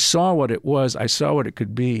 But I saw what it was. I saw what it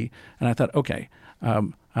could be, and I thought, okay.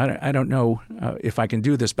 I don't know if I can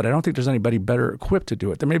do this, but I don't think there's anybody better equipped to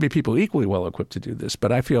do it. There may be people equally well equipped to do this,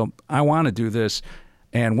 but I feel I want to do this.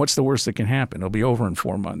 And what's the worst that can happen? It'll be over in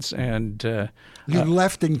 4 months. And you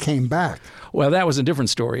left and came back. Well, that was a different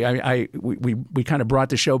story. We kind of brought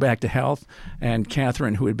the show back to health, and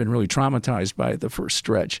Catherine, who had been really traumatized by the first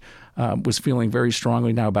stretch, was feeling very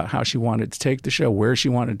strongly now about how she wanted to take the show, where she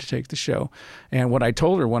wanted to take the show. And what I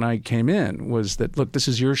told her when I came in was that, look, this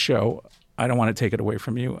is your show. I don't want to take it away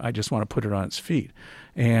from you. I just want to put it on its feet.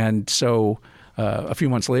 And so a few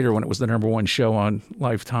months later, when it was the #1 show on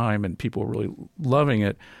Lifetime and people were really loving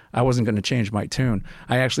it, I wasn't going to change my tune.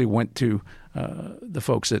 I actually went to the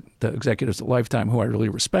folks at the executives at Lifetime, who I really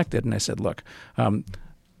respected, and I said, look,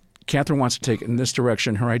 Catherine wants to take it in this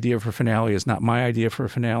direction. Her idea for a finale is not my idea for a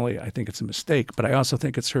finale. I think it's a mistake, but I also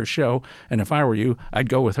think it's her show. And if I were you, I'd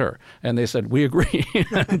go with her. And they said, we agree.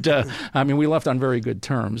 And we left on very good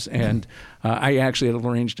terms. And I actually had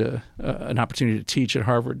arranged an opportunity to teach at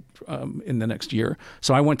Harvard in the next year.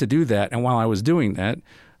 So I went to do that. And while I was doing that,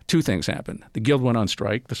 two things happened. The Guild went on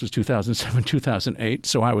strike. This was 2007, 2008.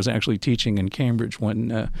 So I was actually teaching in Cambridge when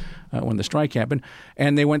the strike happened.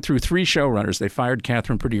 And they went through 3 showrunners. They fired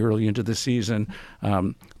Catherine pretty early into the season.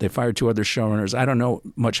 They fired 2 other showrunners. I don't know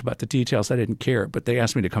much about the details. I didn't care. But they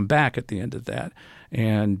asked me to come back at the end of that.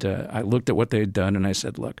 And I looked at what they had done, and I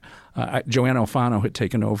said, look, Joanne Alfano had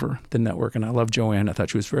taken over the network, and I loved Joanne. I thought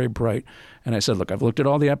she was very bright. And I said, look, I've looked at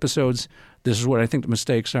all the episodes. This is what I think the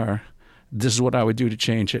mistakes are. This is what I would do to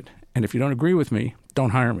change it. And if you don't agree with me,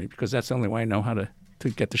 don't hire me, because that's the only way I know how to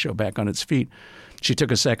get the show back on its feet. She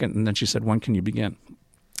took a second, and then she said, when can you begin?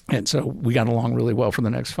 And so we got along really well for the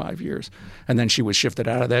next 5 years. And then she was shifted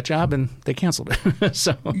out of that job, and they canceled it.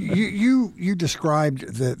 So you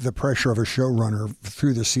described the pressure of a showrunner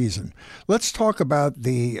through the season. Let's talk about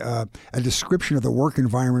a description of the work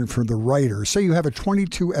environment for the writer. Say you have a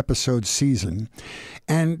 22-episode season,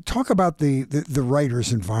 and talk about the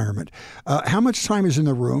writer's environment. How much time is in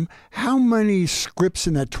the room? How many scripts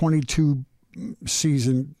in that 22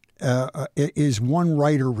 season is one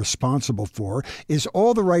writer responsible for? Is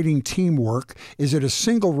all the writing teamwork? Is it a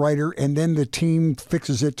single writer and then the team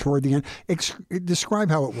fixes it toward the end?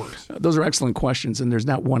 Describe how it works. Those are excellent questions, and there's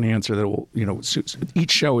not one answer that will,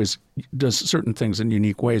 each show does certain things in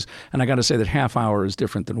unique ways. And I got to say that half hour is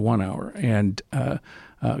different than 1 hour. And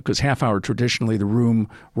because half hour traditionally the room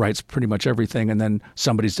writes pretty much everything, and then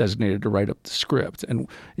somebody's designated to write up the script. And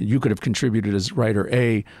you could have contributed as writer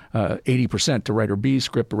A 80% to writer B's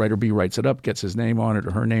script, but writer B writes it up, gets his name on it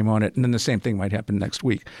or her name on it, and then the same thing might happen next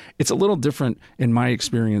week. It's a little different in my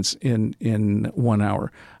experience in 1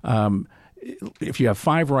 hour. If you have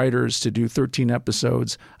 5 writers to do 13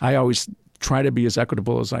 episodes, I always try to be as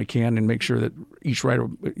equitable as I can and make sure that each writer,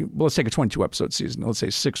 well, let's take a 22-episode season. Let's say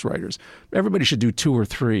 6 writers. Everybody should do 2 or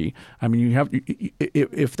 3. I mean,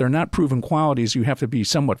 if they're not proven qualities, you have to be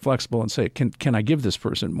somewhat flexible and say, can I give this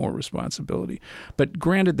person more responsibility? But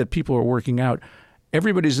granted that people are working out,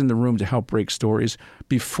 everybody's in the room to help break stories.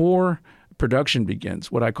 Before production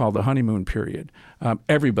begins, what I call the honeymoon period,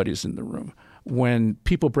 everybody's in the room. When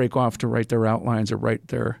people break off to write their outlines or write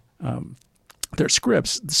their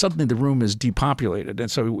scripts, suddenly the room is depopulated. And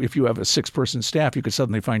so if you have a 6-person staff, you could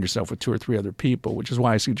suddenly find yourself with 2 or 3 other people, which is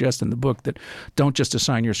why I suggest in the book that don't just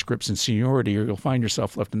assign your scripts in seniority, or you'll find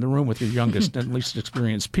yourself left in the room with your youngest and least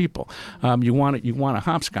experienced people. You want to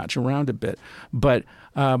hopscotch around a bit. But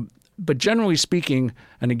generally speaking,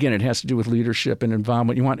 and again, it has to do with leadership and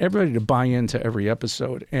involvement, you want everybody to buy into every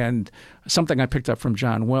episode. And something I picked up from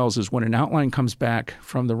John Wells is when an outline comes back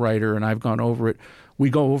from the writer and I've gone over it, we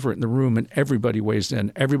go over it in the room and everybody weighs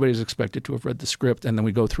in. Everybody's expected to have read the script, and then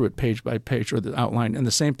we go through it page by page, or the outline, and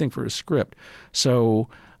the same thing for a script. So,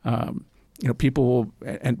 people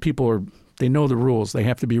they know the rules. They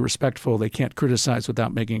have to be respectful. They can't criticize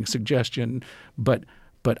without making a suggestion, but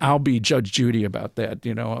But I'll be Judge Judy about that.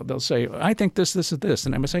 They'll say, I think this, and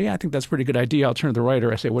I'm going to say, yeah, I think that's a pretty good idea. I'll turn to the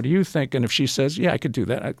writer. I say, what do you think? And if she says, yeah, I could do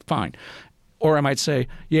that, fine. Or I might say,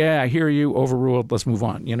 yeah, I hear you, overruled, let's move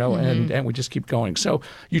on, and we just keep going. So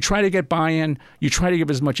you try to get buy-in. You try to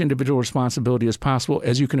give as much individual responsibility as possible.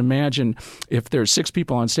 As you can imagine, if there's 6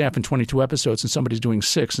 people on staff in 22 episodes and somebody's doing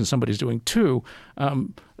 6 and somebody's doing 2,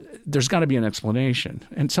 there's got to be an explanation.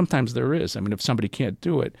 And sometimes there is. I mean, if somebody can't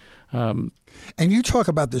do it. And you talk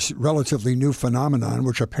about this relatively new phenomenon,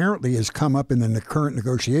 which apparently has come up in the current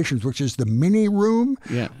negotiations, which is the mini room.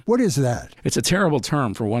 Yeah. What is that? It's a terrible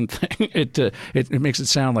term for one thing. It makes it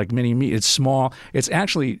sound like mini me. It's small.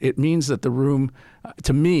 It means that the room,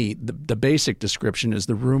 to me, the basic description is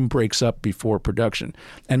the room breaks up before production.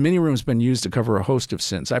 And mini room's been used to cover a host of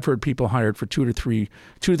sins. I've heard people hired for 2 to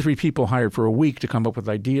 3 people hired for a week to come up with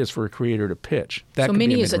ideas for a creator to pitch. So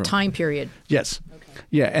mini is a time period. Yes. Okay.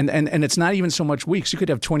 Yeah, and it's not even so much weeks. You could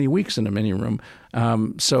have 20 weeks in a mini room.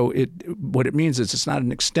 So what it means is it's not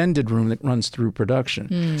an extended room that runs through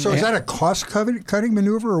production. So is that a cost-cutting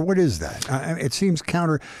maneuver, or what is that? It seems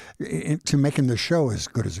counter to making the show as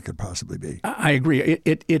good as it could possibly be. I agree.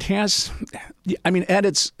 It has. I mean, at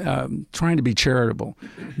its trying to be charitable,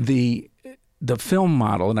 the film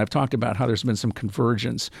model, and I've talked about how there's been some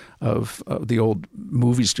convergence of the old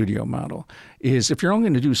movie studio model, is if you're only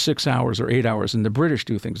going to do 6 hours or 8 hours, and the British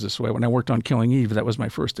do things this way. When I worked on Killing Eve, that was my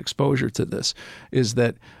first exposure to this, is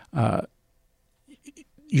that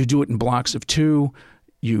you do it in blocks of 2,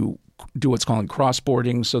 you do what's called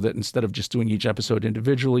crossboarding, so that instead of just doing each episode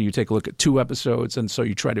individually, you take a look at 2 episodes, and so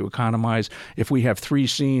you try to economize. If we have 3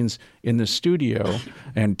 scenes in the studio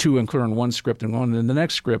and 2 occur in one script and 1 in the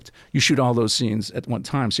next script, you shoot all those scenes at one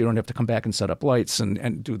time, so you don't have to come back and set up lights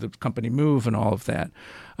and do the company move and all of that.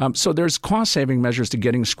 So there's cost-saving measures to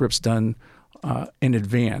getting scripts done in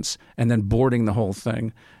advance and then boarding the whole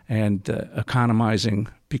thing and economizing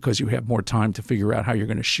because you have more time to figure out how you're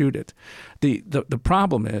going to shoot it. The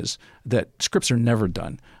problem is that scripts are never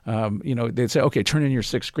done. They'd say, okay, turn in your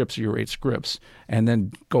 6 scripts or your 8 scripts and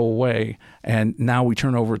then go away. And now we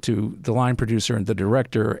turn over to the line producer and the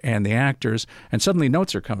director and the actors, and suddenly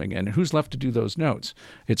notes are coming in. And who's left to do those notes?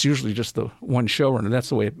 It's usually just the one showrunner. That's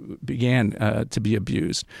the way it began to be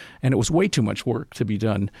abused. And it was way too much work to be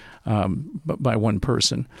done by one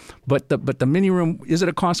person. But the mini room, is it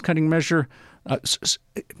a cost-cutting measure?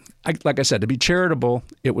 Like I said, to be charitable,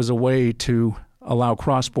 it was a way to allow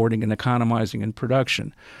crossboarding and economizing in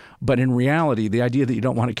production. But in reality, the idea that you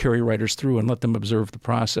don't want to carry writers through and let them observe the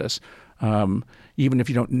process, even if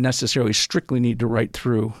you don't necessarily strictly need to write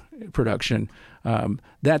through production,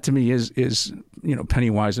 that to me is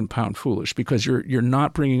penny wise and pound foolish, because you're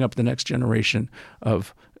not bringing up the next generation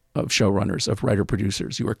of showrunners, of writer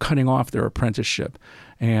producers. You are cutting off their apprenticeship,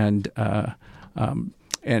 and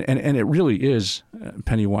it really is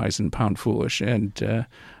penny wise and pound foolish. And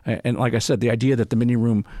like I said, the idea that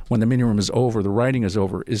when the mini room is over, the writing is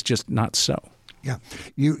over, is just not so. Yeah.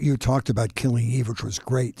 You talked about Killing Eve, which was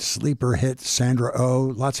great. Sleeper hit, Sandra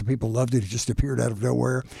Oh. Lots of people loved it. It just appeared out of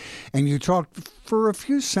nowhere. And you talked for a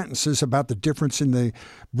few sentences about the difference in the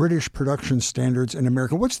British production standards in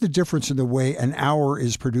America. What's the difference in the way an hour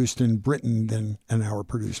is produced in Britain than an hour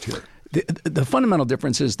produced here? The fundamental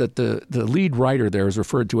difference is that the lead writer there is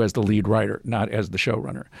referred to as the lead writer, not as the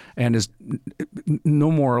showrunner, and is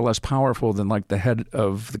no more or less powerful than like the head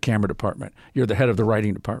of the camera department. You're the head of the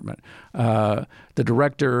writing department. The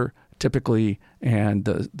director typically and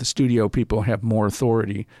the studio people have more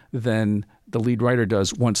authority than the lead writer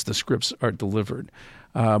does once the scripts are delivered.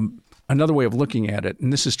 Another way of looking at it,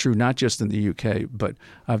 and this is true not just in the UK, but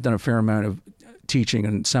I've done a fair amount of teaching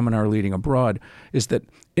and seminar leading abroad, is that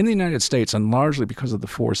in the United States, and largely because of the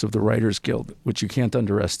force of the Writers Guild, which you can't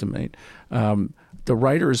underestimate, the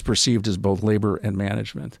writer is perceived as both labor and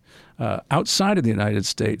management. Outside of the United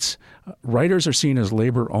States, writers are seen as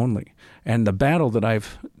labor only. And the battle that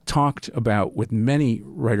I've talked about with many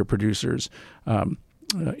writer-producers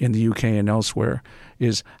in the UK and elsewhere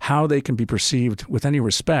is how they can be perceived with any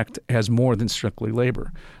respect as more than strictly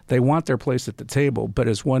labor. They want their place at the table, but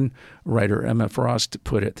as one writer, Emma Frost,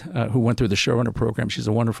 put it, who went through the showrunner program, she's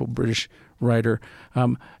a wonderful British writer,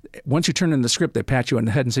 once you turn in the script, they pat you on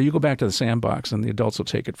the head and say, you go back to the sandbox and the adults will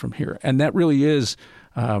take it from here. And that really is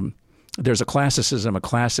there's a classicism, a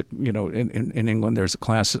classic, in England, there's a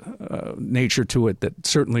class nature to it that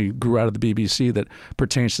certainly grew out of the BBC that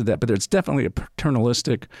pertains to that. But there's definitely a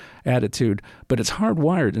paternalistic attitude, but it's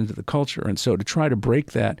hardwired into the culture. And so to try to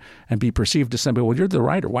break that and be perceived as somebody, well, you're the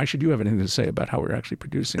writer. Why should you have anything to say about how we're actually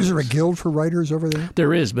producing? Is there a guild for writers over there?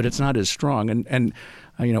 There is, but it's not as strong. And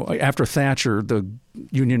after Thatcher, the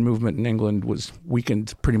union movement in England was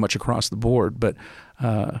weakened pretty much across the board. But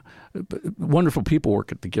wonderful people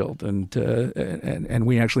work at the Guild, and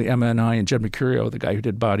we actually, Emma and I and Jed Mercurio, the guy who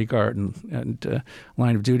did Bodyguard and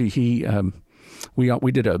Line of Duty,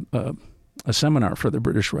 we did a seminar for the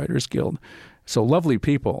British Writers Guild. So lovely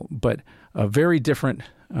people, but a very different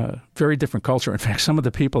culture. In fact, some of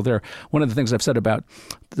the people there, one of the things I've said about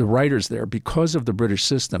the writers there, because of the British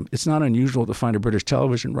system, it's not unusual to find a British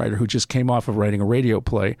television writer who just came off of writing a radio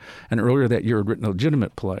play and earlier that year had written a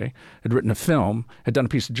legitimate play, had written a film, had done a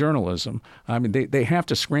piece of journalism. I mean, they have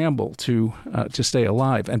to scramble to stay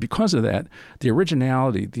alive. And because of that, the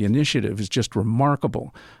originality, the initiative is just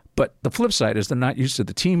remarkable. But the flip side is they're not used to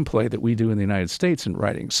the team play that we do in the United States in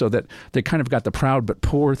writing, so that they kind of got the proud but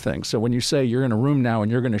poor thing. So when you say you're in a room now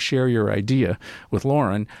and you're going to share your idea with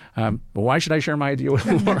Lauren, well, why should I share my idea with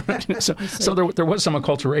Lauren? so there was some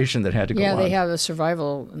acculturation that had to go on. Yeah, they have a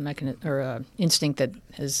survival mechanism or instinct that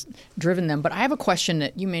has driven them. But I have a question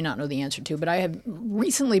that you may not know the answer to, but I have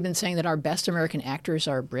recently been saying that our best American actors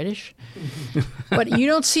are British. But you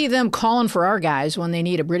don't see them calling for our guys when they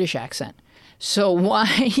need a British accent. So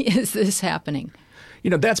why is this happening?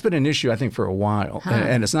 That's been an issue, I think, for a while.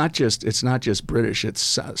 And it's not just British.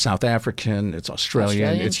 It's South African, it's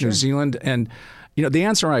Australian, it's New Zealand. And, the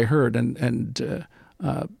answer I heard, and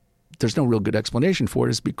there's no real good explanation for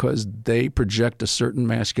it, is because they project a certain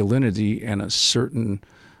masculinity and a certain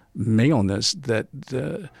maleness that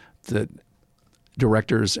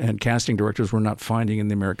directors and casting directors were not finding in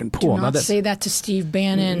the American pool. Do not say that to Steve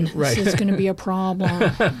Bannon. Right. This is going to be a problem.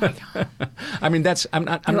 Oh my God. I mean, I'm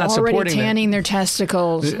not supporting that. You're already tanning their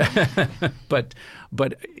testicles. But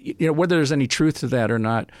whether there's any truth to that or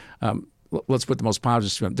not, let's put the most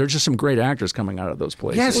positive to them. There's just some great actors coming out of those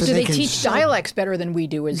places. Yes, well, do they teach dialects better than we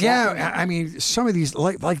do? I mean, some of these,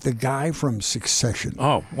 like the guy from Succession.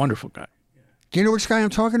 Oh, wonderful guy. Do you know which guy I'm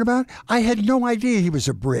talking about? I had no idea he was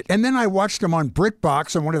a Brit. And then I watched him on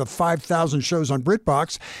BritBox, on one of the 5,000 shows on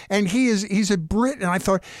BritBox, and he's a Brit. And I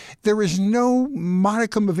thought there is no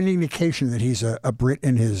modicum of an indication that he's a Brit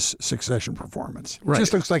in his Succession performance. Right. It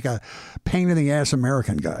just looks like a pain-in-the-ass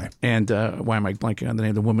American guy. And why am I blanking on the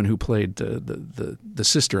name of the woman who played the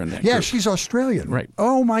sister in that Yeah, group? She's Australian. Right.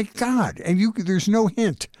 Oh, my God. And there's no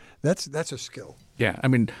hint. That's a skill. Yeah, I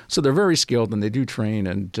mean, so they're very skilled and they do train.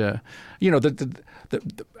 And,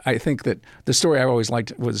 I think that the story I always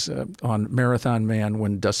liked was on Marathon Man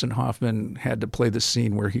when Dustin Hoffman had to play the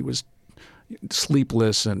scene where he was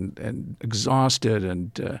sleepless and exhausted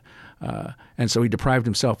and so he deprived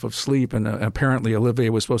himself of sleep. And apparently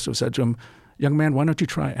Olivier was supposed to have said to him, "Young man, why don't you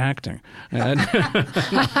try acting?" And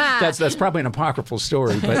that's probably an apocryphal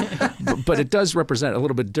story, but it does represent a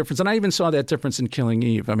little bit of difference. And I even saw that difference in Killing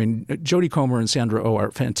Eve. I mean, Jodie Comer and Sandra Oh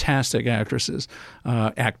are fantastic actresses,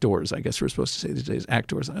 actors, I guess we're supposed to say these days,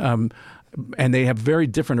 actors. And they have very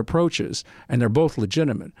different approaches, and they're both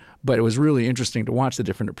legitimate. But it was really interesting to watch the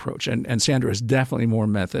different approach. And Sandra is definitely more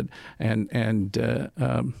method, and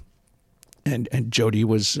Jodie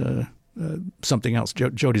was. Something else.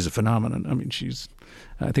 Jodie's a phenomenon. I mean,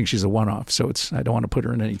 I think she's a one-off. So I don't want to put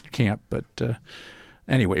her in any camp. But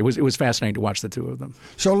anyway, it was fascinating to watch the two of them.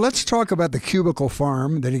 So let's talk about the cubicle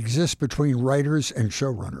farm that exists between writers and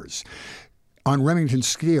showrunners. On Remington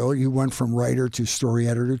Steele, you went from writer to story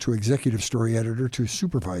editor to executive story editor to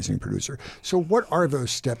supervising producer. So what are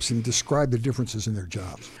those steps, and describe the differences in their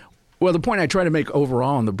jobs? Well, the point I try to make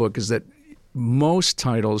overall in the book is that most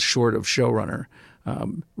titles short of showrunner,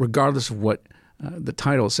 regardless of what the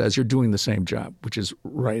title says, you're doing the same job, which is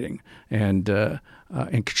writing and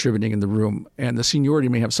contributing in the room. And the seniority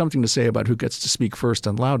may have something to say about who gets to speak first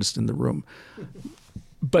and loudest in the room.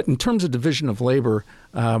 But in terms of division of labor,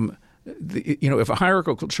 if a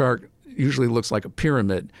hierarchical chart usually looks like a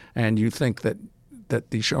pyramid, and you think that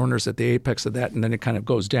the showrunners at the apex of that, and then it kind of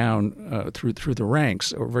goes down through the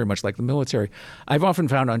ranks, or very much like the military. I've often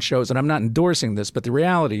found on shows, and I'm not endorsing this, but the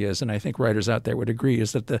reality is, and I think writers out there would agree,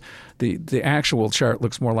 is that the actual chart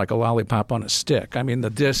looks more like a lollipop on a stick. I mean, the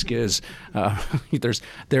disc is there's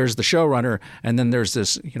the showrunner, and then there's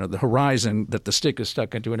this the horizon that the stick is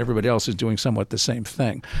stuck into, and everybody else is doing somewhat the same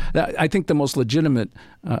thing. I think the most legitimate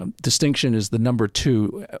distinction is the number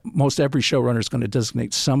two. Most every showrunner is going to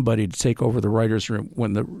designate somebody to take over the writer's room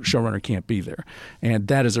when the showrunner can't be there. And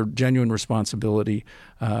that is a genuine responsibility.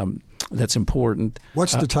 that's important.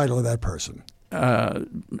 What's the title of that person?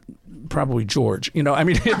 Probably George. I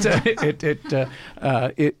mean,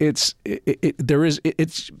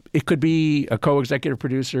 it could be a co-executive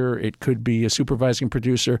producer. It could be a supervising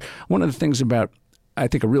producer. One of the things about, I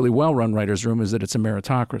think, a really well-run writer's room is that it's a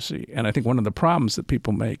meritocracy. And I think one of the problems that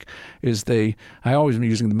people make is I always am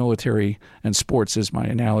using the military and sports as my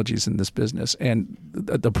analogies in this business. And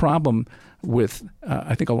the problem with,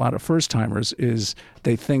 I think, a lot of first-timers is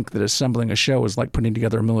they think that assembling a show is like putting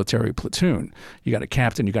together a military platoon. You got a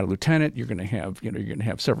captain, you got a lieutenant, you're going to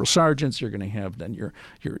have several sergeants, you're going to have then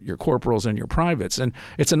your corporals and your privates. And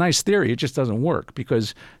it's a nice theory, it just doesn't work,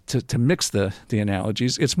 because to mix the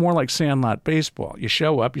analogies, it's more like sandlot baseball. You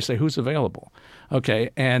show up, you say, who's available? Okay,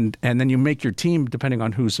 and then you make your team depending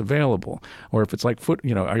on who's available. Or if it's like are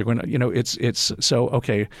you going to, it's so,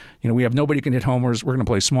 okay, we have nobody who can hit homers, we're going to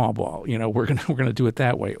play small ball. We're going to do it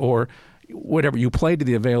that way. Or whatever, you play to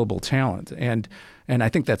the available talent. And I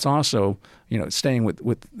think that's also, staying with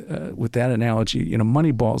that analogy,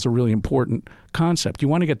 Moneyball is a really important concept. You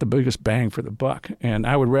want to get the biggest bang for the buck. And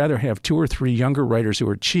I would rather have 2 or 3 younger writers who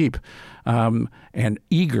are cheap and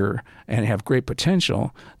eager and have great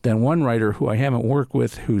potential than one writer who I haven't worked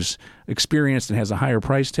with who's experienced and has a higher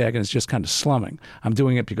price tag and is just kind of slumming. I'm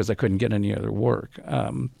doing it because I couldn't get any other work.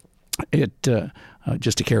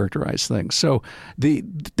 Just to characterize things. So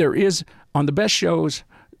there is, on the best shows,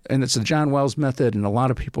 and it's the John Wells method, and a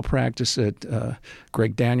lot of people practice it.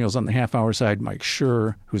 Greg Daniels on the half-hour side, Mike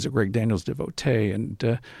Schur, who's a Greg Daniels devotee, and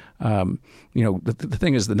the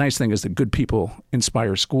thing is, the nice thing is that good people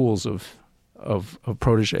inspire schools of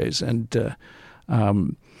protégés, and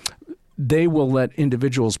they will let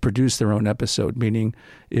individuals produce their own episode. Meaning,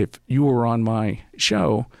 if you were on my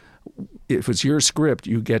show, if it's your script,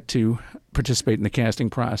 you get to participate in the casting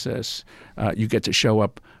process. You get to show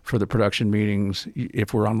up for the production meetings.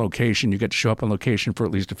 If we're on location, you get to show up on location for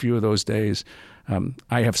at least a few of those days.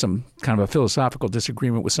 I have some kind of a philosophical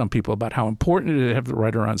disagreement with some people about how important it is to have the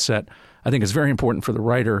writer on set. I think it's very important for the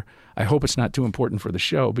writer. I hope it's not too important for the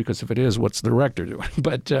show, because if it is, what's the director doing?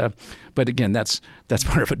 But again, that's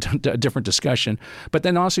part of a different discussion. But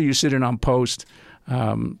then also you sit in on post.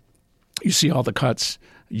 You see all the cuts.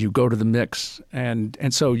 You go to the mix, and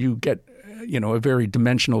so you get a very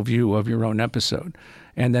dimensional view of your own episode.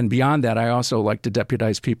 And then beyond that, I also like to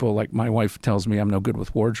deputize people. Like my wife tells me I'm no good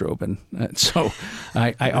with wardrobe, and so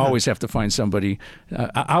I always have to find somebody.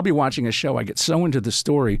 I'll be watching a show. I get so into the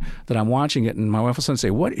story that I'm watching it, and my wife will suddenly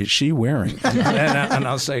say, "What is she wearing?" and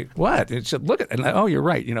I'll say, "What?" And she'll look at it, and oh, you're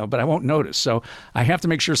right, but I won't notice. So I have to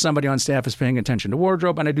make sure somebody on staff is paying attention to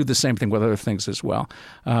wardrobe, and I do the same thing with other things as well.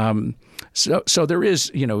 So there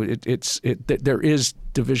is, there is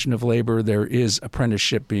division of labor, there is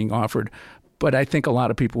apprenticeship being offered. But I think a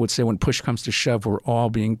lot of people would say when push comes to shove, we're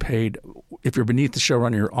all being paid. If you're beneath the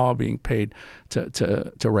showrunner, you're all being paid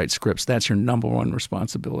to write scripts. That's your number one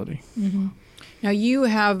responsibility. Mm-hmm. Now, you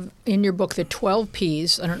have in your book the 12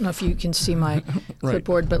 Ps. I don't know if you can see my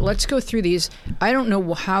clipboard, but let's go through these. I don't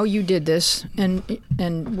know how you did this,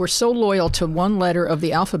 and we're so loyal to one letter of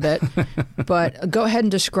the alphabet, but go ahead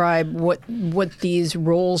and describe what these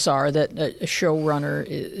roles are that a showrunner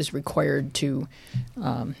is required to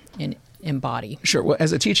embody. Sure. Well,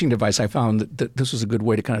 as a teaching device, I found that this was a good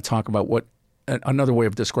way to kind of talk about another way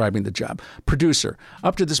of describing the job. Producer.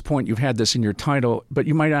 Up to this point, you've had this in your title, but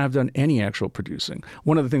you might not have done any actual producing.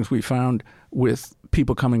 One of the things we found with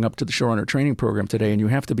people coming up to the showrunner training program today, and you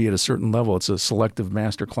have to be at a certain level. It's a selective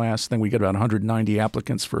master class thing. We get about 190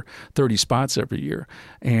 applicants for 30 spots every year.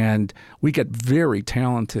 And we get very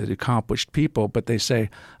talented, accomplished people, but they say,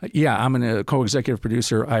 yeah, I'm a co-executive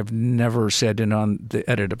producer. I've never sat in on the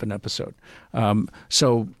edit of an episode.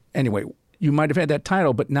 So anyway, you might have had that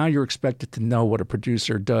title, but now you're expected to know what a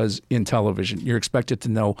producer does in television. You're expected to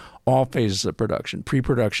know all phases of production,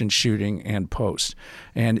 pre-production, shooting, and post.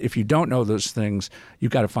 And if you don't know those things,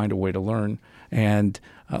 you've got to find a way to learn. And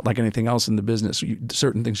like anything else in the business,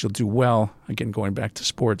 certain things you'll do well. Again, going back to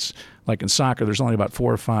sports, like in soccer, there's only about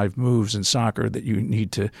 4 or 5 moves in soccer that you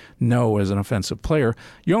need to know as an offensive player.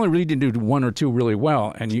 You only really need to do 1 or 2 really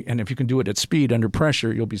well, and if you can do it at speed under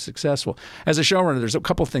pressure, you'll be successful. As a showrunner, there's a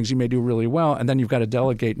couple things you may do really well, and then you've got to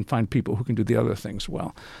delegate and find people who can do the other things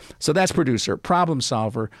well. So that's producer. Problem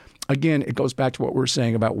solver. Again, it goes back to what we were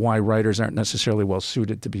saying about why writers aren't necessarily well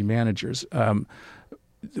suited to be managers.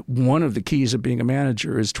 One of the keys of being a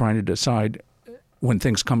manager is trying to decide when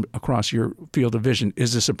things come across your field of vision,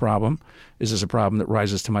 is this a problem? Is this a problem that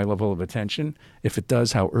rises to my level of attention? If it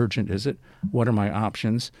does, how urgent is it? What are my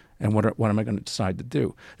options? and what am I going to decide to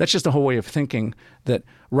do? That's just a whole way of thinking that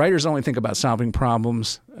writers only think about solving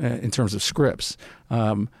problems in terms of scripts.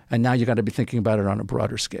 And now you got to be thinking about it on a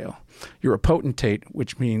broader scale. You're a potentate,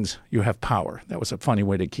 which means you have power. That was a funny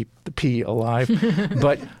way to keep the P alive.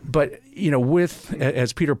 but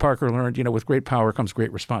as Peter Parker learned, with great power comes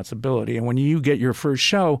great responsibility. And when you get your first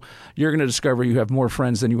show, you're going to discover you have more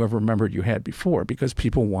friends than you ever remembered you had before, because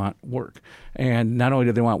people want work. And not only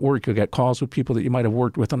do they want work, you'll get calls with people that you might have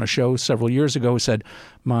worked with on a show several years ago who said,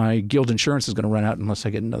 my guild insurance is going to run out unless I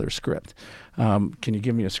get another script. Can you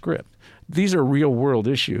give me a script? These are real world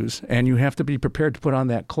issues, and you have to be prepared to put on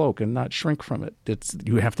that cloak and not shrink from it.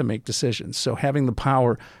 You have to make decisions. So having the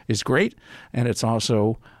power is great, and it's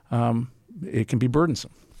also it can be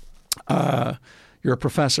burdensome. You're a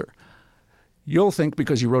professor. You'll think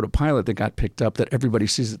because you wrote a pilot that got picked up that everybody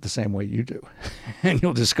sees it the same way you do. And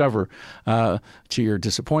you'll discover to your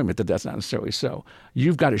disappointment that that's not necessarily so.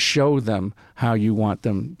 You've got to show them how you want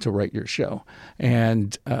them to write your show.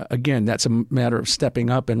 And again, that's a matter of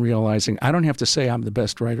stepping up and realizing I don't have to say I'm the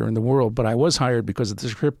best writer in the world, but I was hired because of the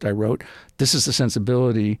script I wrote. This is the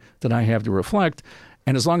sensibility that I have to reflect.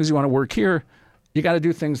 And as long as you want to work here, you got to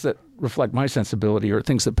do things that reflect my sensibility or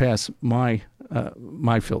things that pass my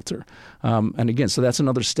filter. And again, so that's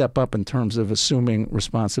another step up in terms of assuming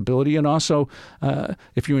responsibility. And also,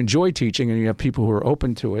 if you enjoy teaching and you have people who are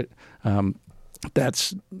open to it,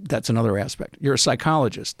 that's another aspect. You're a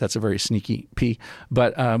psychologist. That's a very sneaky P.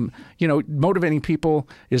 But, motivating people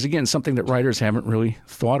is, again, something that writers haven't really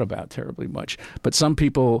thought about terribly much. But some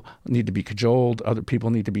people need to be cajoled. Other people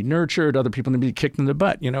need to be nurtured. Other people need to be kicked in the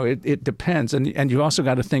butt. It depends. And you also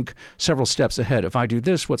got to think several steps ahead. If I do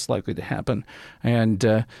this, what's likely to happen? And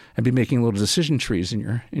be making little decision trees in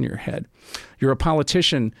your head. You're a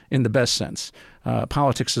politician in the best sense.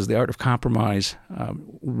 Politics is the art of compromise.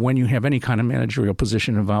 When you have any kind of managerial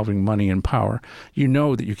position involving money and power, you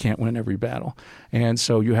know that you can't win every battle. And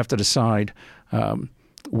so you have to decide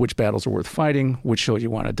which battles are worth fighting, which hill you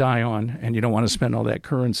want to die on, and you don't want to spend all that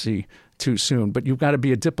currency too soon. But you've got to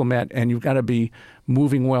be a diplomat, and you've got to be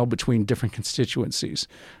moving well between different constituencies.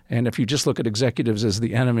 And if you just look at executives as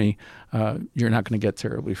the enemy, you're not going to get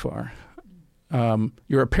terribly far.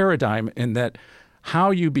 You're a paradigm in that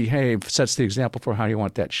how you behave sets the example for how you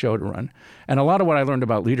want that show to run. And a lot of what I learned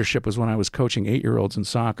about leadership was when I was coaching 8-year-olds in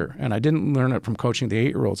soccer. And I didn't learn it from coaching the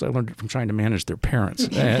 8-year-olds. I learned it from trying to manage their parents.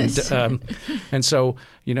 Yes. And so,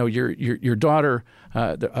 your daughter,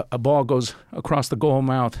 a ball goes across the goal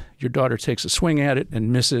mouth. Your daughter takes a swing at it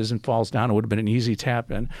and misses and falls down. It would have been an easy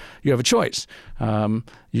tap in. You have a choice.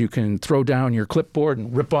 You can throw down your clipboard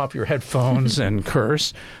and rip off your headphones and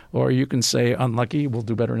curse, or you can say, unlucky, we'll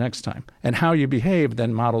do better next time. And how you behave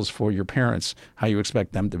then models for your parents how you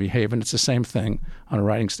expect them to behave. And it's the same thing on a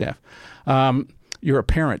writing staff. You're a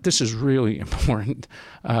parent. This is really important.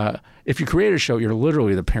 If you create a show, you're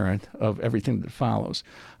literally the parent of everything that follows.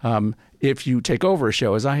 If you take over a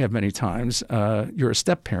show, as I have many times, you're a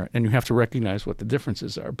step parent, and you have to recognize what the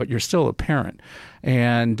differences are, but you're still a parent.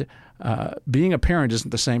 And being a parent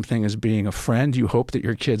isn't the same thing as being a friend. You hope that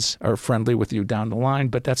your kids are friendly with you down the line,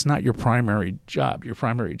 but that's not your primary job. Your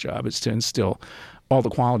primary job is to instill all the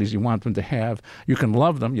qualities you want them to have. You can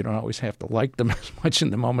love them. You don't always have to like them as much in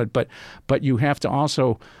the moment, but you have to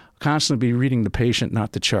also constantly be reading the patient,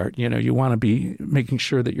 not the chart. You want to be making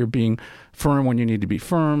sure that you're being firm when you need to be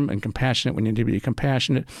firm and compassionate when you need to be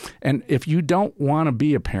compassionate. And if you don't want to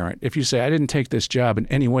be a parent, if you say, I didn't take this job in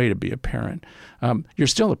any way to be a parent, you're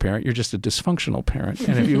still a parent. You're just a dysfunctional parent.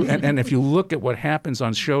 And if you and if you look at what happens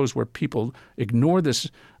on shows where people ignore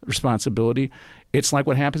this responsibility, it's like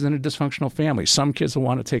what happens in a dysfunctional family. Some kids will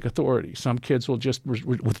want to take authority. Some kids will just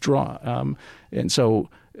withdraw. And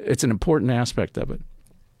so it's an important aspect of it.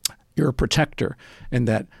 You're a protector in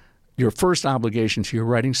that your first obligation to your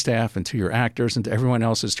writing staff and to your actors and to everyone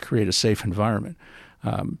else is to create a safe environment.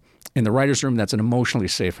 In the writer's room, that's an emotionally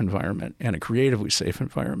safe environment and a creatively safe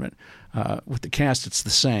environment. With the cast, it's the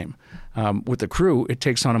same. With the crew, it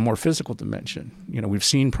takes on a more physical dimension. We've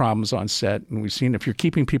seen problems on set, and we've seen if you're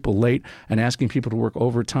keeping people late and asking people to work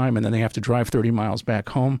overtime and then they have to drive 30 miles back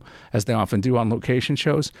home, as they often do on location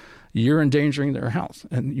shows, you're endangering their health,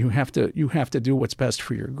 and you have to do what's best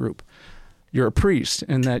for your group. You're a priest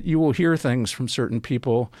in that you will hear things from certain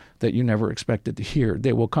people that you never expected to hear.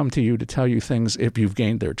 They will come to you to tell you things if you've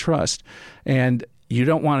gained their trust. And you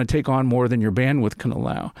don't want to take on more than your bandwidth can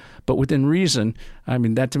allow. But within reason,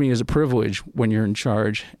 that to me is a privilege when you're in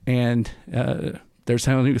charge. And there's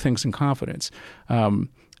telling you things in confidence.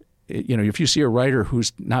 If you see a writer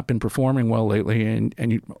who's not been performing well lately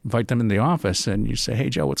and you invite them in the office and you say, hey,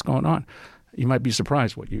 Joe, what's going on? You might be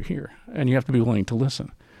surprised what you hear. And you have to be willing to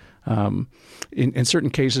listen. In certain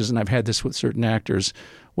cases, and I've had this with certain actors,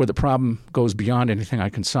 where the problem goes beyond anything I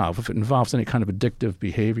can solve. If it involves any kind of addictive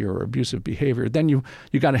behavior or abusive behavior, then you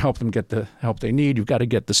got to help them get the help they need. You've got to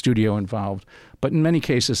get the studio involved. But in many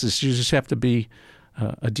cases, you just have to be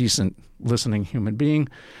a decent listening human being.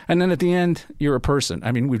 And then at the end, you're a person.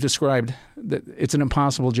 I mean, we've described that it's an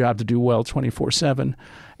impossible job to do well 24/7,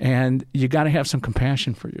 and you got to have some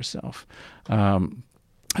compassion for yourself.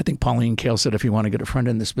 I think Pauline Kael said, if you want to get a friend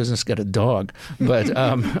in this business, get a dog.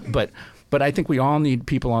 But I think we all need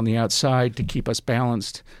people on the outside to keep us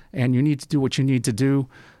balanced, and you need to do what you need to do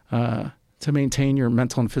to maintain your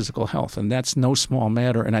mental and physical health, and that's no small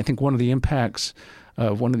matter. And I think one of the impacts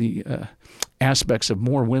of one of the aspects of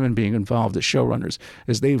more women being involved as showrunners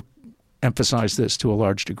is they've emphasized this to a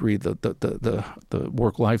large degree, the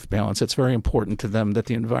work-life balance. It's very important to them that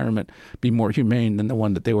the environment be more humane than the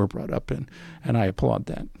one that they were brought up in, and I applaud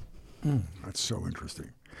that. That's so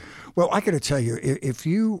interesting. Well, I got to tell you, if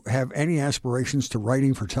you have any aspirations to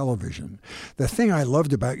writing for television, the thing I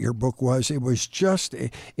loved about your book was it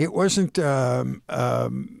wasn't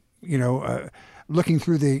looking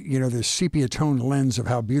through the sepia tone lens of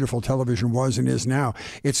how beautiful television was and is now.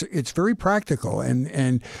 It's very practical,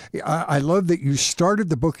 and I love that you started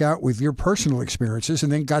the book out with your personal experiences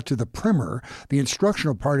and then got to the primer, the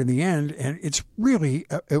instructional part in the end, and it's really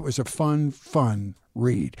it was a fun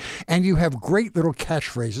read. And you have great little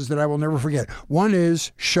catchphrases that I will never forget. One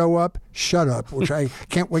is show up, shut up, which I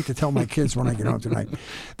can't wait to tell my kids when I get home tonight.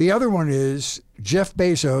 The other one is Jeff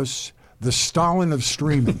Bezos, the Stalin of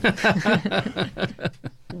streaming.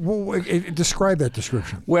 Describe that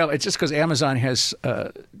description. Well, it's just because Amazon has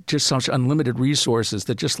just such unlimited resources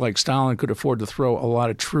that just like Stalin could afford to throw a lot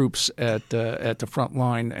of troops at the front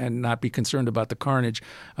line and not be concerned about the carnage,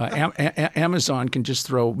 Amazon can just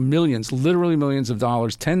throw millions, literally millions of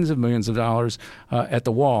dollars, tens of millions of dollars at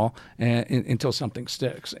the wall until something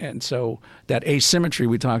sticks. And so that asymmetry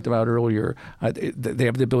we talked about earlier, they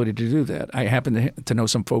have the ability to do that. I happen to know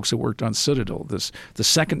some folks who worked on Citadel, the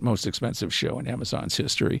second most expensive show in Amazon's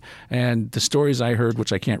history. And the stories I heard,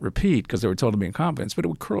 which I can't repeat because they were told to me in confidence, but it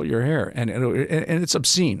would curl your hair. And it's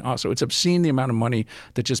obscene also. It's obscene the amount of money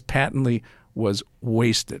that just patently was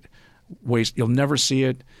wasted. You'll never see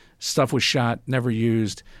it. Stuff was shot, never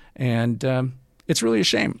used. And it's really a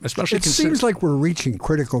shame, especially It seems like we're reaching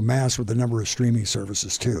critical mass with the number of streaming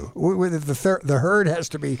services, too. The herd has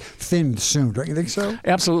to be thinned soon. Don't you think so?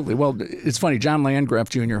 Absolutely. Well, it's funny. John Landgraf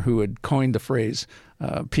Jr., who had coined the phrase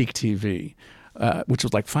peak TV, which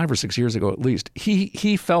was like 5 or 6 years ago at least,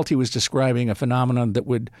 he felt he was describing a phenomenon that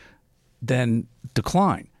would then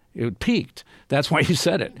decline. It peaked. That's why he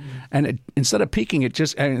said it. And instead of peaking,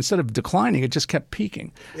 instead of declining, it just kept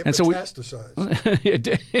peaking. It and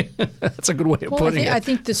metastasized. That's a good way of putting it. I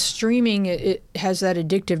think the streaming it has that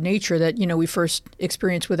addictive nature that we first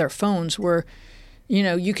experienced with our phones, where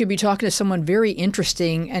you could be talking to someone very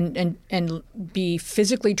interesting and be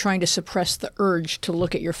physically trying to suppress the urge to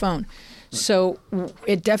look at your phone. So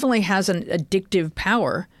it definitely has an addictive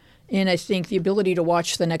power. And I think the ability to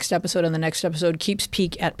watch the next episode and the next episode keeps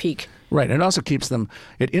peak at peak. Right. It also keeps them,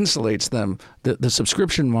 it insulates them. The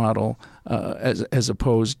subscription model, as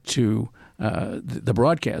opposed to the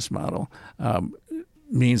broadcast model,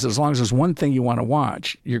 means as long as there's one thing you want to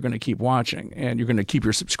watch, you're going to keep watching and you're going to keep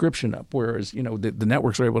your subscription up. Whereas, the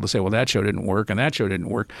networks are able to say, well, that show didn't work and that show didn't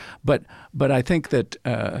work. But I think that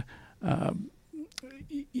I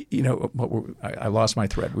lost my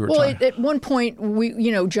thread. At one point,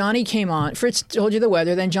 Johnny came on. Fritz told you the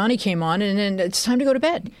weather. Then Johnny came on, and then it's time to go to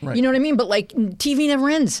bed. Right. You know what I mean? But TV never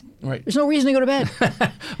ends. Right. There's no reason to go to bed.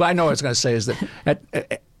 Well, I know what I was going to say is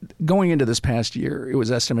that going into this past year, it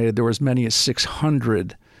was estimated there were as many as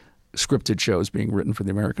 600 scripted shows being written for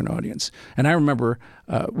the American audience. And I remember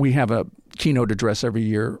we have a keynote address every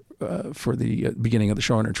year for the beginning of the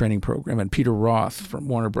showrunner training program, and Peter Roth from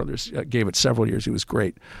Warner Brothers gave it several years. He was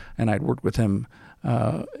great, and I'd worked with him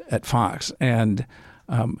at Fox. And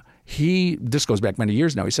this goes back many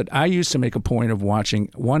years now. He said, I used to make a point of watching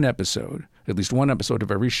at least one episode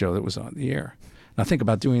of every show that was on the air. Now think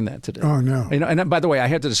about doing that today. Oh, no. And by the way, I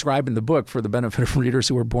had to describe in the book, for the benefit of readers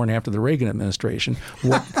who were born after the Reagan administration,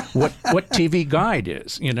 what TV Guide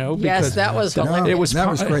is. Because yes, that was that was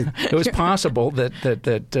great. It was possible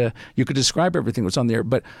that you could describe everything that was on there.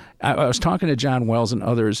 But I was talking to John Wells and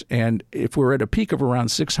others, and if we're at a peak of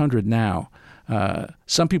around 600 now,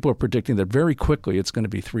 some people are predicting that very quickly it's going to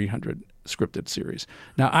be 300. scripted series.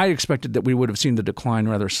 Now, I expected that we would have seen the decline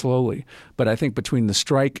rather slowly, but I think between the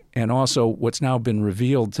strike and also what's now been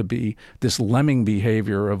revealed to be this lemming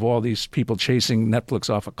behavior of all these people chasing Netflix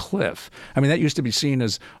off a cliff. I mean, that used to be seen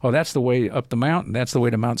as, oh, that's the way up the mountain, that's the way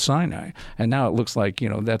to Mount Sinai, and now it looks like,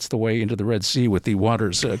 that's the way into the Red Sea with the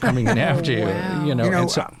waters coming in after you.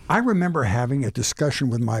 Wow. I remember having a discussion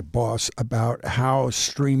with my boss about how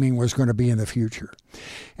streaming was going to be in the future.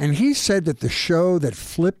 And he said that the show that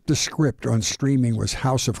flipped the script on streaming was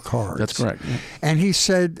House of Cards. That's correct. Yeah. And he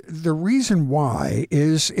said the reason why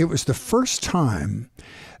is it was the first time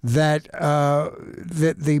that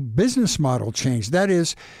that the business model changed. That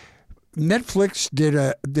is, Netflix did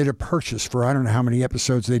a purchase for, I don't know how many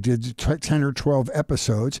episodes they did, 10 or 12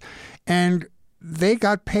 episodes, and they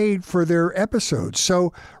got paid for their episodes.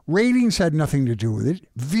 So ratings had nothing to do with it.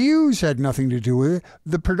 Views had nothing to do with it.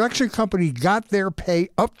 The production company got their pay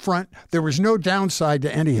up front. There was no downside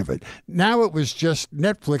to any of it. Now it was just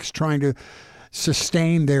Netflix trying to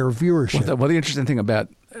sustain their viewership. Well, the interesting thing about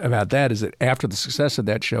that is that after the success of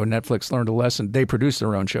that show, Netflix learned a lesson. They produce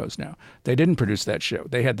their own shows now. They didn't produce that show.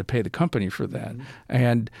 They had to pay the company for that.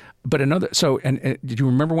 And did you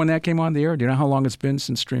remember when that came on the air? Do you know how long it's been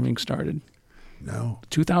since streaming started? No.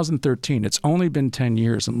 2013. It's only been 10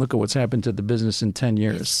 years, and look at what's happened to the business in 10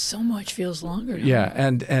 years. So much feels longer now.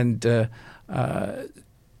 Yeah,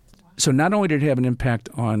 so not only did it have an impact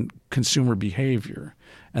on consumer behavior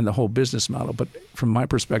and the whole business model, but from my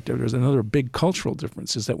perspective, there's another big cultural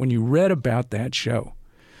difference, is that when you read about that show,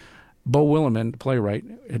 Bo Willimon, the playwright,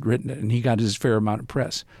 had written it, and he got his fair amount of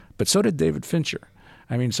press. But so did David Fincher.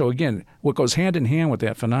 I mean, so again, what goes hand in hand with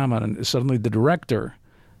that phenomenon is suddenly the director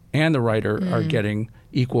and the writer are getting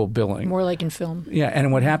equal billing. More like in film. Yeah,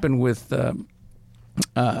 and what happened with Kevin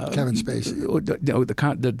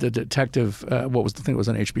Spacey, the detective, what was the thing? It was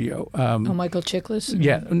on HBO. Michael Chiklis?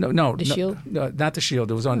 Yeah, no, The Shield? No, not The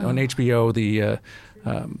Shield. It was on HBO.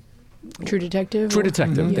 True Detective? True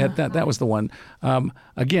Detective. Yeah. That was the one.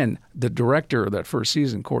 Again, the director of that first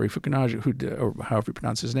season, Corey Fukunaga, or however you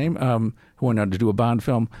pronounce his name, who went on to do a Bond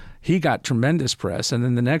film, he got tremendous press. And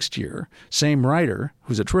then the next year, same writer,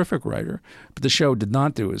 who's a terrific writer, but the show did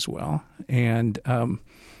not do as well. And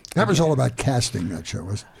that was all about casting, that show,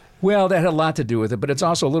 was it? Well, that had a lot to do with it, but it's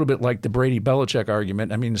also a little bit like the Brady-Belichick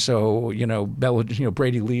argument. I mean, so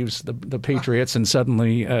Brady leaves the Patriots, and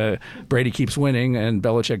suddenly Brady keeps winning, and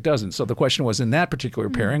Belichick doesn't. So the question was, in that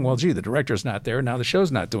particular pairing, well, gee, the director's not there, now the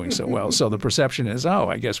show's not doing so well. So the perception is,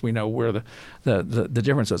 I guess we know where the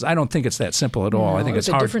difference is. I don't think it's that simple at all. No, I think it's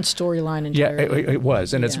hard. a different storyline entirely. Yeah, it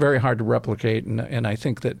was, and it's very hard to replicate. And I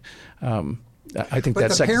think that But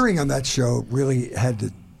the pairing on that show really had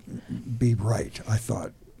to be right, I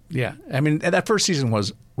thought. Yeah, I mean, that first season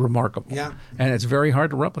was remarkable. Yeah, and it's very hard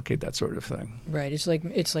to replicate that sort of thing. Right. It's like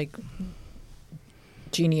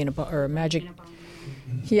genie in a bottle, or magic.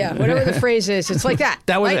 Yeah, whatever the phrase is, it's like that.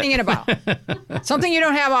 That was lightning in a bottle. Something you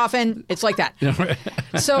don't have often. It's like that.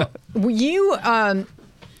 So you,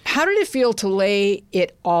 how did it feel to lay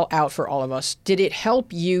it all out for all of us? Did it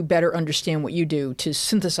help you better understand what you do to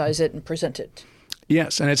synthesize it and present it?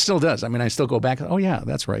 Yes, and it still does. I mean, I still go back. Oh, yeah,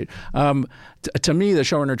 that's right. To me, the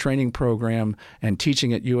showrunner training program and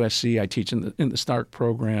teaching at USC, I teach in the Stark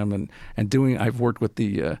program, and doing. I've worked with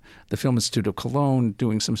the Film Institute of Cologne,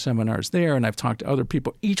 doing some seminars there, and I've talked to other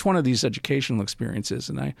people. Each one of these educational experiences,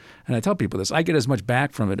 and I tell people this, I get as much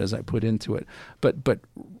back from it as I put into it. But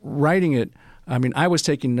writing it, I mean, I was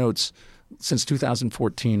taking notes since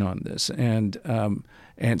 2014 on this,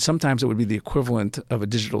 and sometimes it would be the equivalent of a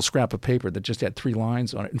digital scrap of paper that just had 3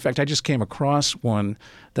 lines on it. In fact, I just came across one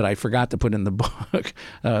that I forgot to put in the book.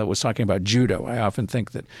 Was talking about judo. I often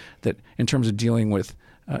think that in terms of dealing with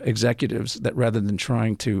executives, that rather than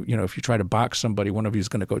trying to, if you try to box somebody, one of you is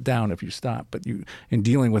going to go down if you stop. But in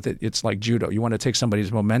dealing with it, it's like judo. You want to take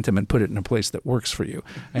somebody's momentum and put it in a place that works for you.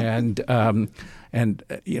 And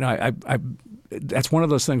that's one of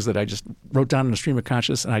those things that I just wrote down in a stream of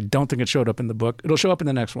consciousness, and I don't think it showed up in the book. It'll show up in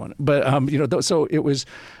the next one. But so it was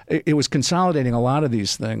consolidating a lot of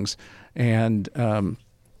these things, and I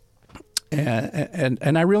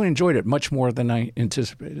really enjoyed it much more than I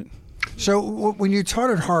anticipated. So when you taught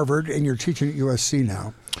at Harvard and you're teaching at USC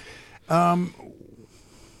now,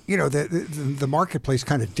 the marketplace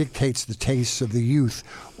kind of dictates the tastes of the youth.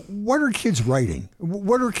 What are kids writing?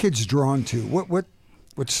 What are kids drawn to? What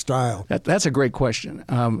style? That's a great question.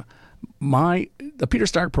 The Peter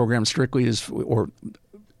Stark program strictly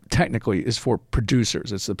technically is for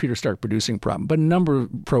producers. It's the Peter Stark producing problem. But a number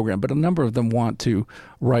of them want to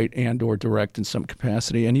write and or direct in some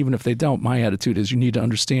capacity. And even if they don't, my attitude is you need to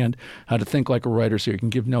understand how to think like a writer so you can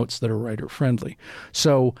give notes that are writer friendly.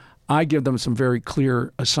 So I give them some very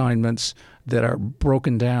clear assignments that are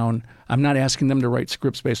broken down. I'm not asking them to write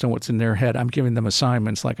scripts based on what's in their head. I'm giving them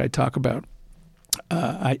assignments like I talk about.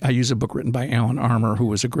 I use a book written by Alan Armour, who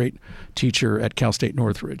was a great teacher at Cal State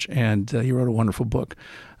Northridge, and he wrote a wonderful book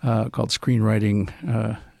called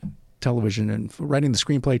Screenwriting, Television, and Writing the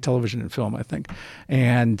Screenplay, Television, and Film, I think,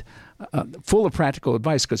 and full of practical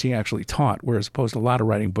advice because he actually taught, whereas opposed to a lot of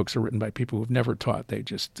writing books are written by people who've never taught. They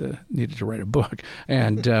just needed to write a book.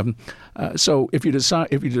 And so if you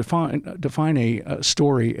define a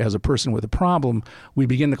story as a person with a problem, we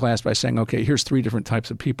begin the class by saying, okay, here's 3 different types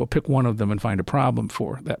of people. Pick one of them and find a problem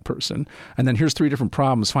for that person. And then here's 3 different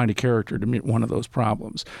problems. Find a character to meet one of those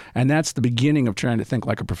problems. And that's the beginning of trying to think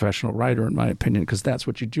like a professional writer, in my opinion, because that's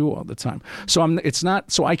what you do all the time. So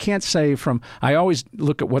I can't say I always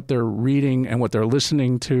look at what they're reading and what they're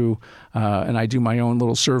listening to, and I do my own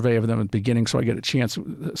little survey of them at the beginning so I get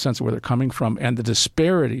a sense of where they're coming from. And the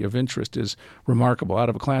disparity of interest is remarkable. Out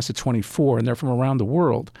of a class of 24, and they're from around the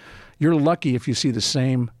world, you're lucky if you see the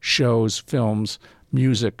same shows, films,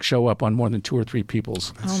 music show up on more than 2 or 3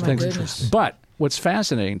 people's things. But what's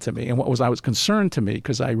fascinating to me, and I was concerned to me,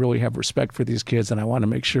 because I really have respect for these kids and I want to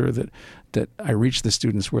make sure that I reach the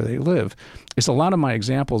students where they live, is a lot of my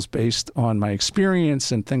examples based on my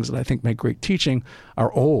experience and things that I think make great teaching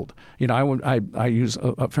are old. I use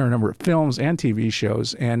a fair number of films and TV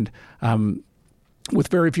shows, and with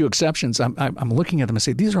very few exceptions, I'm looking at them and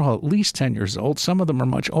say, these are all at least 10 years old. Some of them are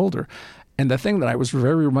much older. And the thing that I was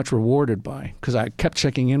very much rewarded by, because I kept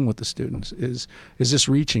checking in with the students, is this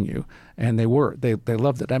reaching you? And they were. They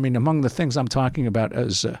loved it. I mean, among the things I'm talking about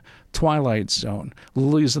is Twilight Zone,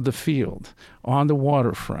 Lilies of the Field, On the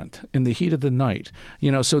Waterfront, In the Heat of the Night.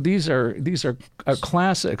 So these are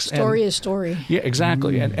classics. Story is story. Yeah,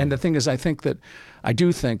 exactly. And the thing is, I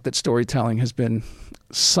do think that storytelling has been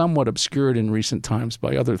somewhat obscured in recent times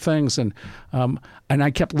by other things, and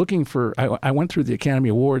I kept looking for. I went through the Academy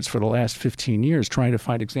Awards for the last 15 years trying to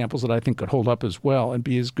find examples that I think could hold up as well and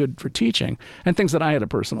be as good for teaching, and things that I had a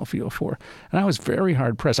personal feel for. And I was very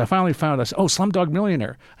hard pressed. I finally found Slumdog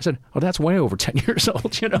Millionaire. I said, oh, that's way over 10 years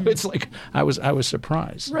old. It's like I was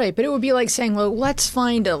surprised. Right, but it would be like saying, well, let's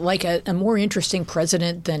find a more interesting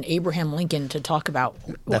president than Abraham Lincoln to talk about.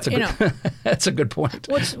 That's a good point.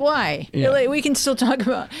 Why? Yeah. We can still talk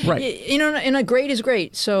about, right. And a great is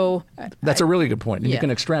great. So that's a really good point. And you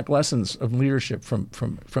can extract lessons of leadership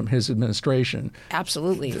from his administration.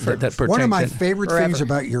 Absolutely. One of my favorite things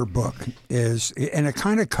about your book is, and it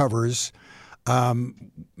kind of covers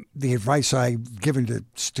the advice I've given to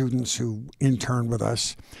students who intern with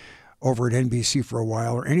us over at NBC for a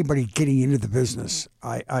while, or anybody getting into the business.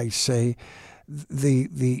 I say,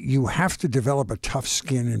 you have to develop a tough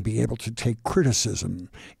skin and be able to take criticism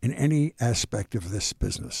in any aspect of this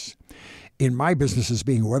business. In my business as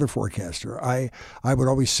being a weather forecaster, I would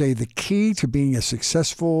always say the key to being a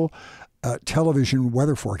successful television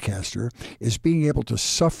weather forecaster is being able to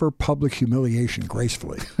suffer public humiliation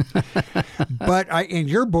gracefully. But in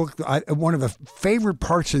your book, one of the favorite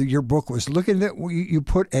parts of your book was looking at you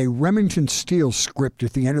put a Remington Steele script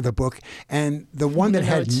at the end of the book, and the one that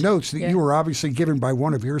had notes that you were obviously given by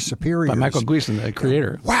one of your superiors. By Michael Gleason, the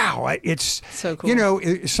creator. Wow, it's so cool.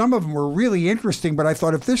 Some of them were really interesting, but I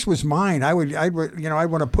thought if this was mine, I would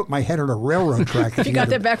want to put my head on a railroad track. If you got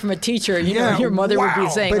that back from a teacher, your mother would be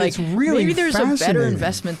saying, but it's really maybe there's a better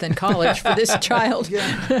investment than college for this child.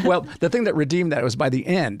 Well, the thing that redeemed that was by the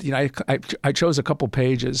end. I chose a couple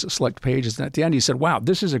pages, select pages, and at the end he said, wow,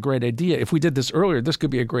 this is a great idea. If we did this earlier, this could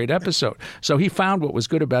be a great episode. So he found what was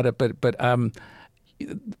good about it, but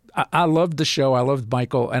I loved the show. I loved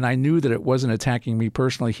Michael, and I knew that it wasn't attacking me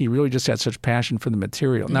personally. He really just had such passion for the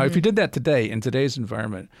material. Now, if you did that today, in today's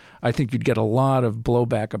environment, I think you'd get a lot of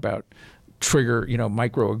blowback about trigger,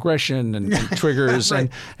 microaggression and triggers. Right.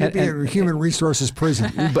 and human resources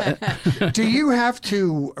prison. But do you have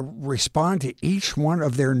to respond to each one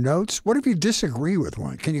of their notes? What if you disagree with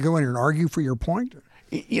one? Can you go in and argue for your point?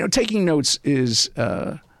 Taking notes is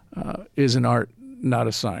an art, not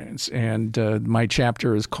a science. And my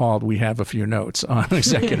chapter is called "We Have a Few Notes" on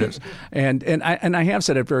executives. and I have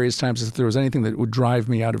said at various times, if there was anything that would drive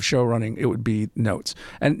me out of showrunning, it would be notes.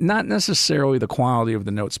 And not necessarily the quality of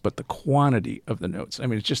the notes, but the quantity of the notes. I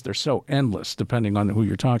mean, it's just they're so endless depending on who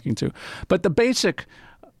you're talking to. But the basic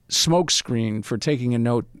smokescreen for taking a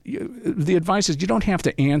note, the advice is you don't have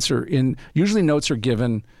to answer usually notes are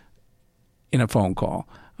given in a phone call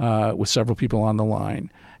with several people on the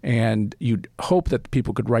line. And you'd hope that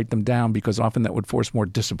people could write them down because often that would force more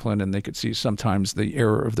discipline and they could see sometimes the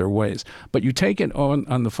error of their ways. But you take it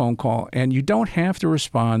on the phone call and you don't have to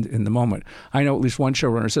respond in the moment. I know at least one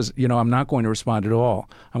showrunner says, I'm not going to respond at all.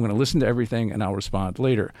 I'm going to listen to everything and I'll respond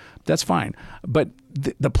later. That's fine. But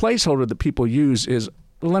the placeholder that people use is,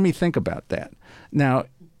 let me think about that. Now,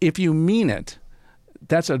 if you mean it,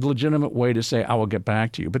 that's a legitimate way to say, I will get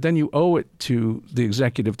back to you. But then you owe it to the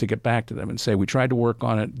executive to get back to them and say, we tried to work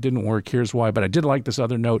on it, didn't work, here's why, but I did like this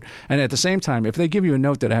other note. And at the same time, if they give you a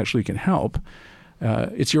note that actually can help,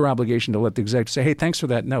 it's your obligation to let the executive say, hey, thanks for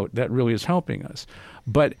that note. That really is helping us.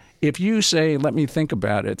 But if you say, let me think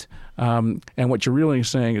about it, and what you're really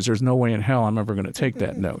saying is there's no way in hell I'm ever going to take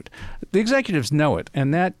that note, the executives know it,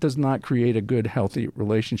 and that does not create a good, healthy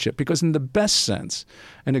relationship because in the best sense,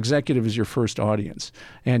 an executive is your first audience.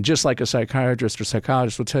 And just like a psychiatrist or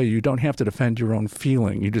psychologist will tell you, you don't have to defend your own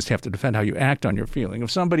feeling. You just have to defend how you act on your feeling. If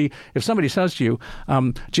somebody says to you,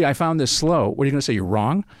 gee, I found this slow, what are you going to say? You're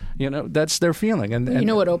wrong? That's their feeling. And you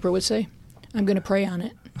know what Oprah would say? I'm going to pray on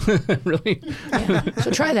it. Really? Yeah.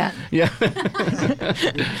 So try that. Yeah.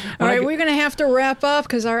 All right, we're going to have to wrap up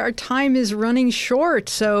because our time is running short.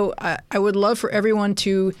 So I would love for everyone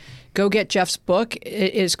to go get Jeff's book.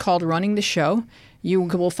 It is called Running the Show. You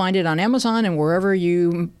will find it on Amazon and wherever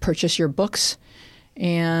you purchase your books.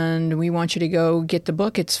 And we want you to go get the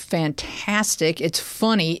book. It's fantastic. It's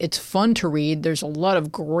funny. It's fun to read. There's a lot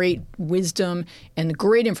of great wisdom and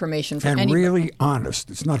great information for anybody. And really honest.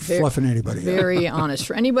 It's not fluffing anybody up. Very honest.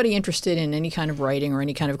 For anybody interested in any kind of writing or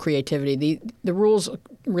any kind of creativity, the rules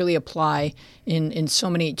really apply in so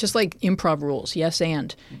many, just like improv rules. Yes,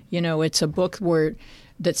 and. It's a book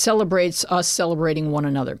that celebrates us celebrating one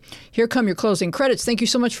another. Here come your closing credits. Thank you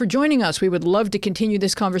so much for joining us. We would love to continue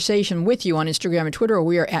this conversation with you on Instagram and Twitter.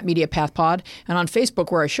 We are at MediaPathPod. And on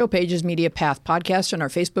Facebook, where our show page is Media Path Podcast, and our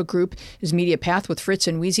Facebook group is Media Path with Fritz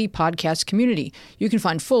and Wheezy Podcast Community. You can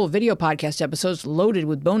find full video podcast episodes loaded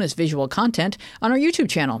with bonus visual content on our YouTube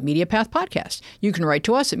channel, Media Path Podcast. You can write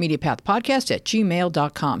to us at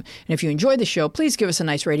MediaPathPodcast@gmail.com. And if you enjoy the show, please give us a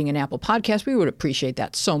nice rating in Apple Podcasts. We would appreciate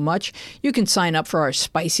that so much. You can sign up for our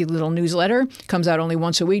spicy little newsletter. Comes out only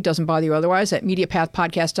once a week, doesn't bother you otherwise, at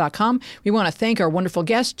MediaPathPodcast.com. We want to thank our wonderful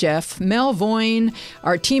guest, Jeff Melvoin.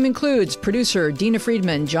 Our team includes producer Dina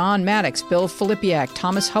Friedman, John Maddox, Bill Filipiak,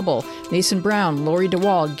 Thomas Hubble, Mason Brown, Lori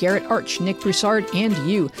DeWall, Garrett Arch, Nick Broussard, and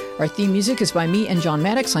you. Our theme music is by me and John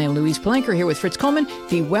Maddox. I am Louise Palanker here with Fritz Coleman.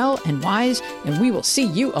 Be well and wise, and we will see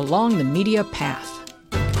you along the media path.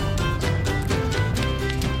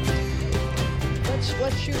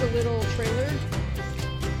 Let's shoot a little trailer.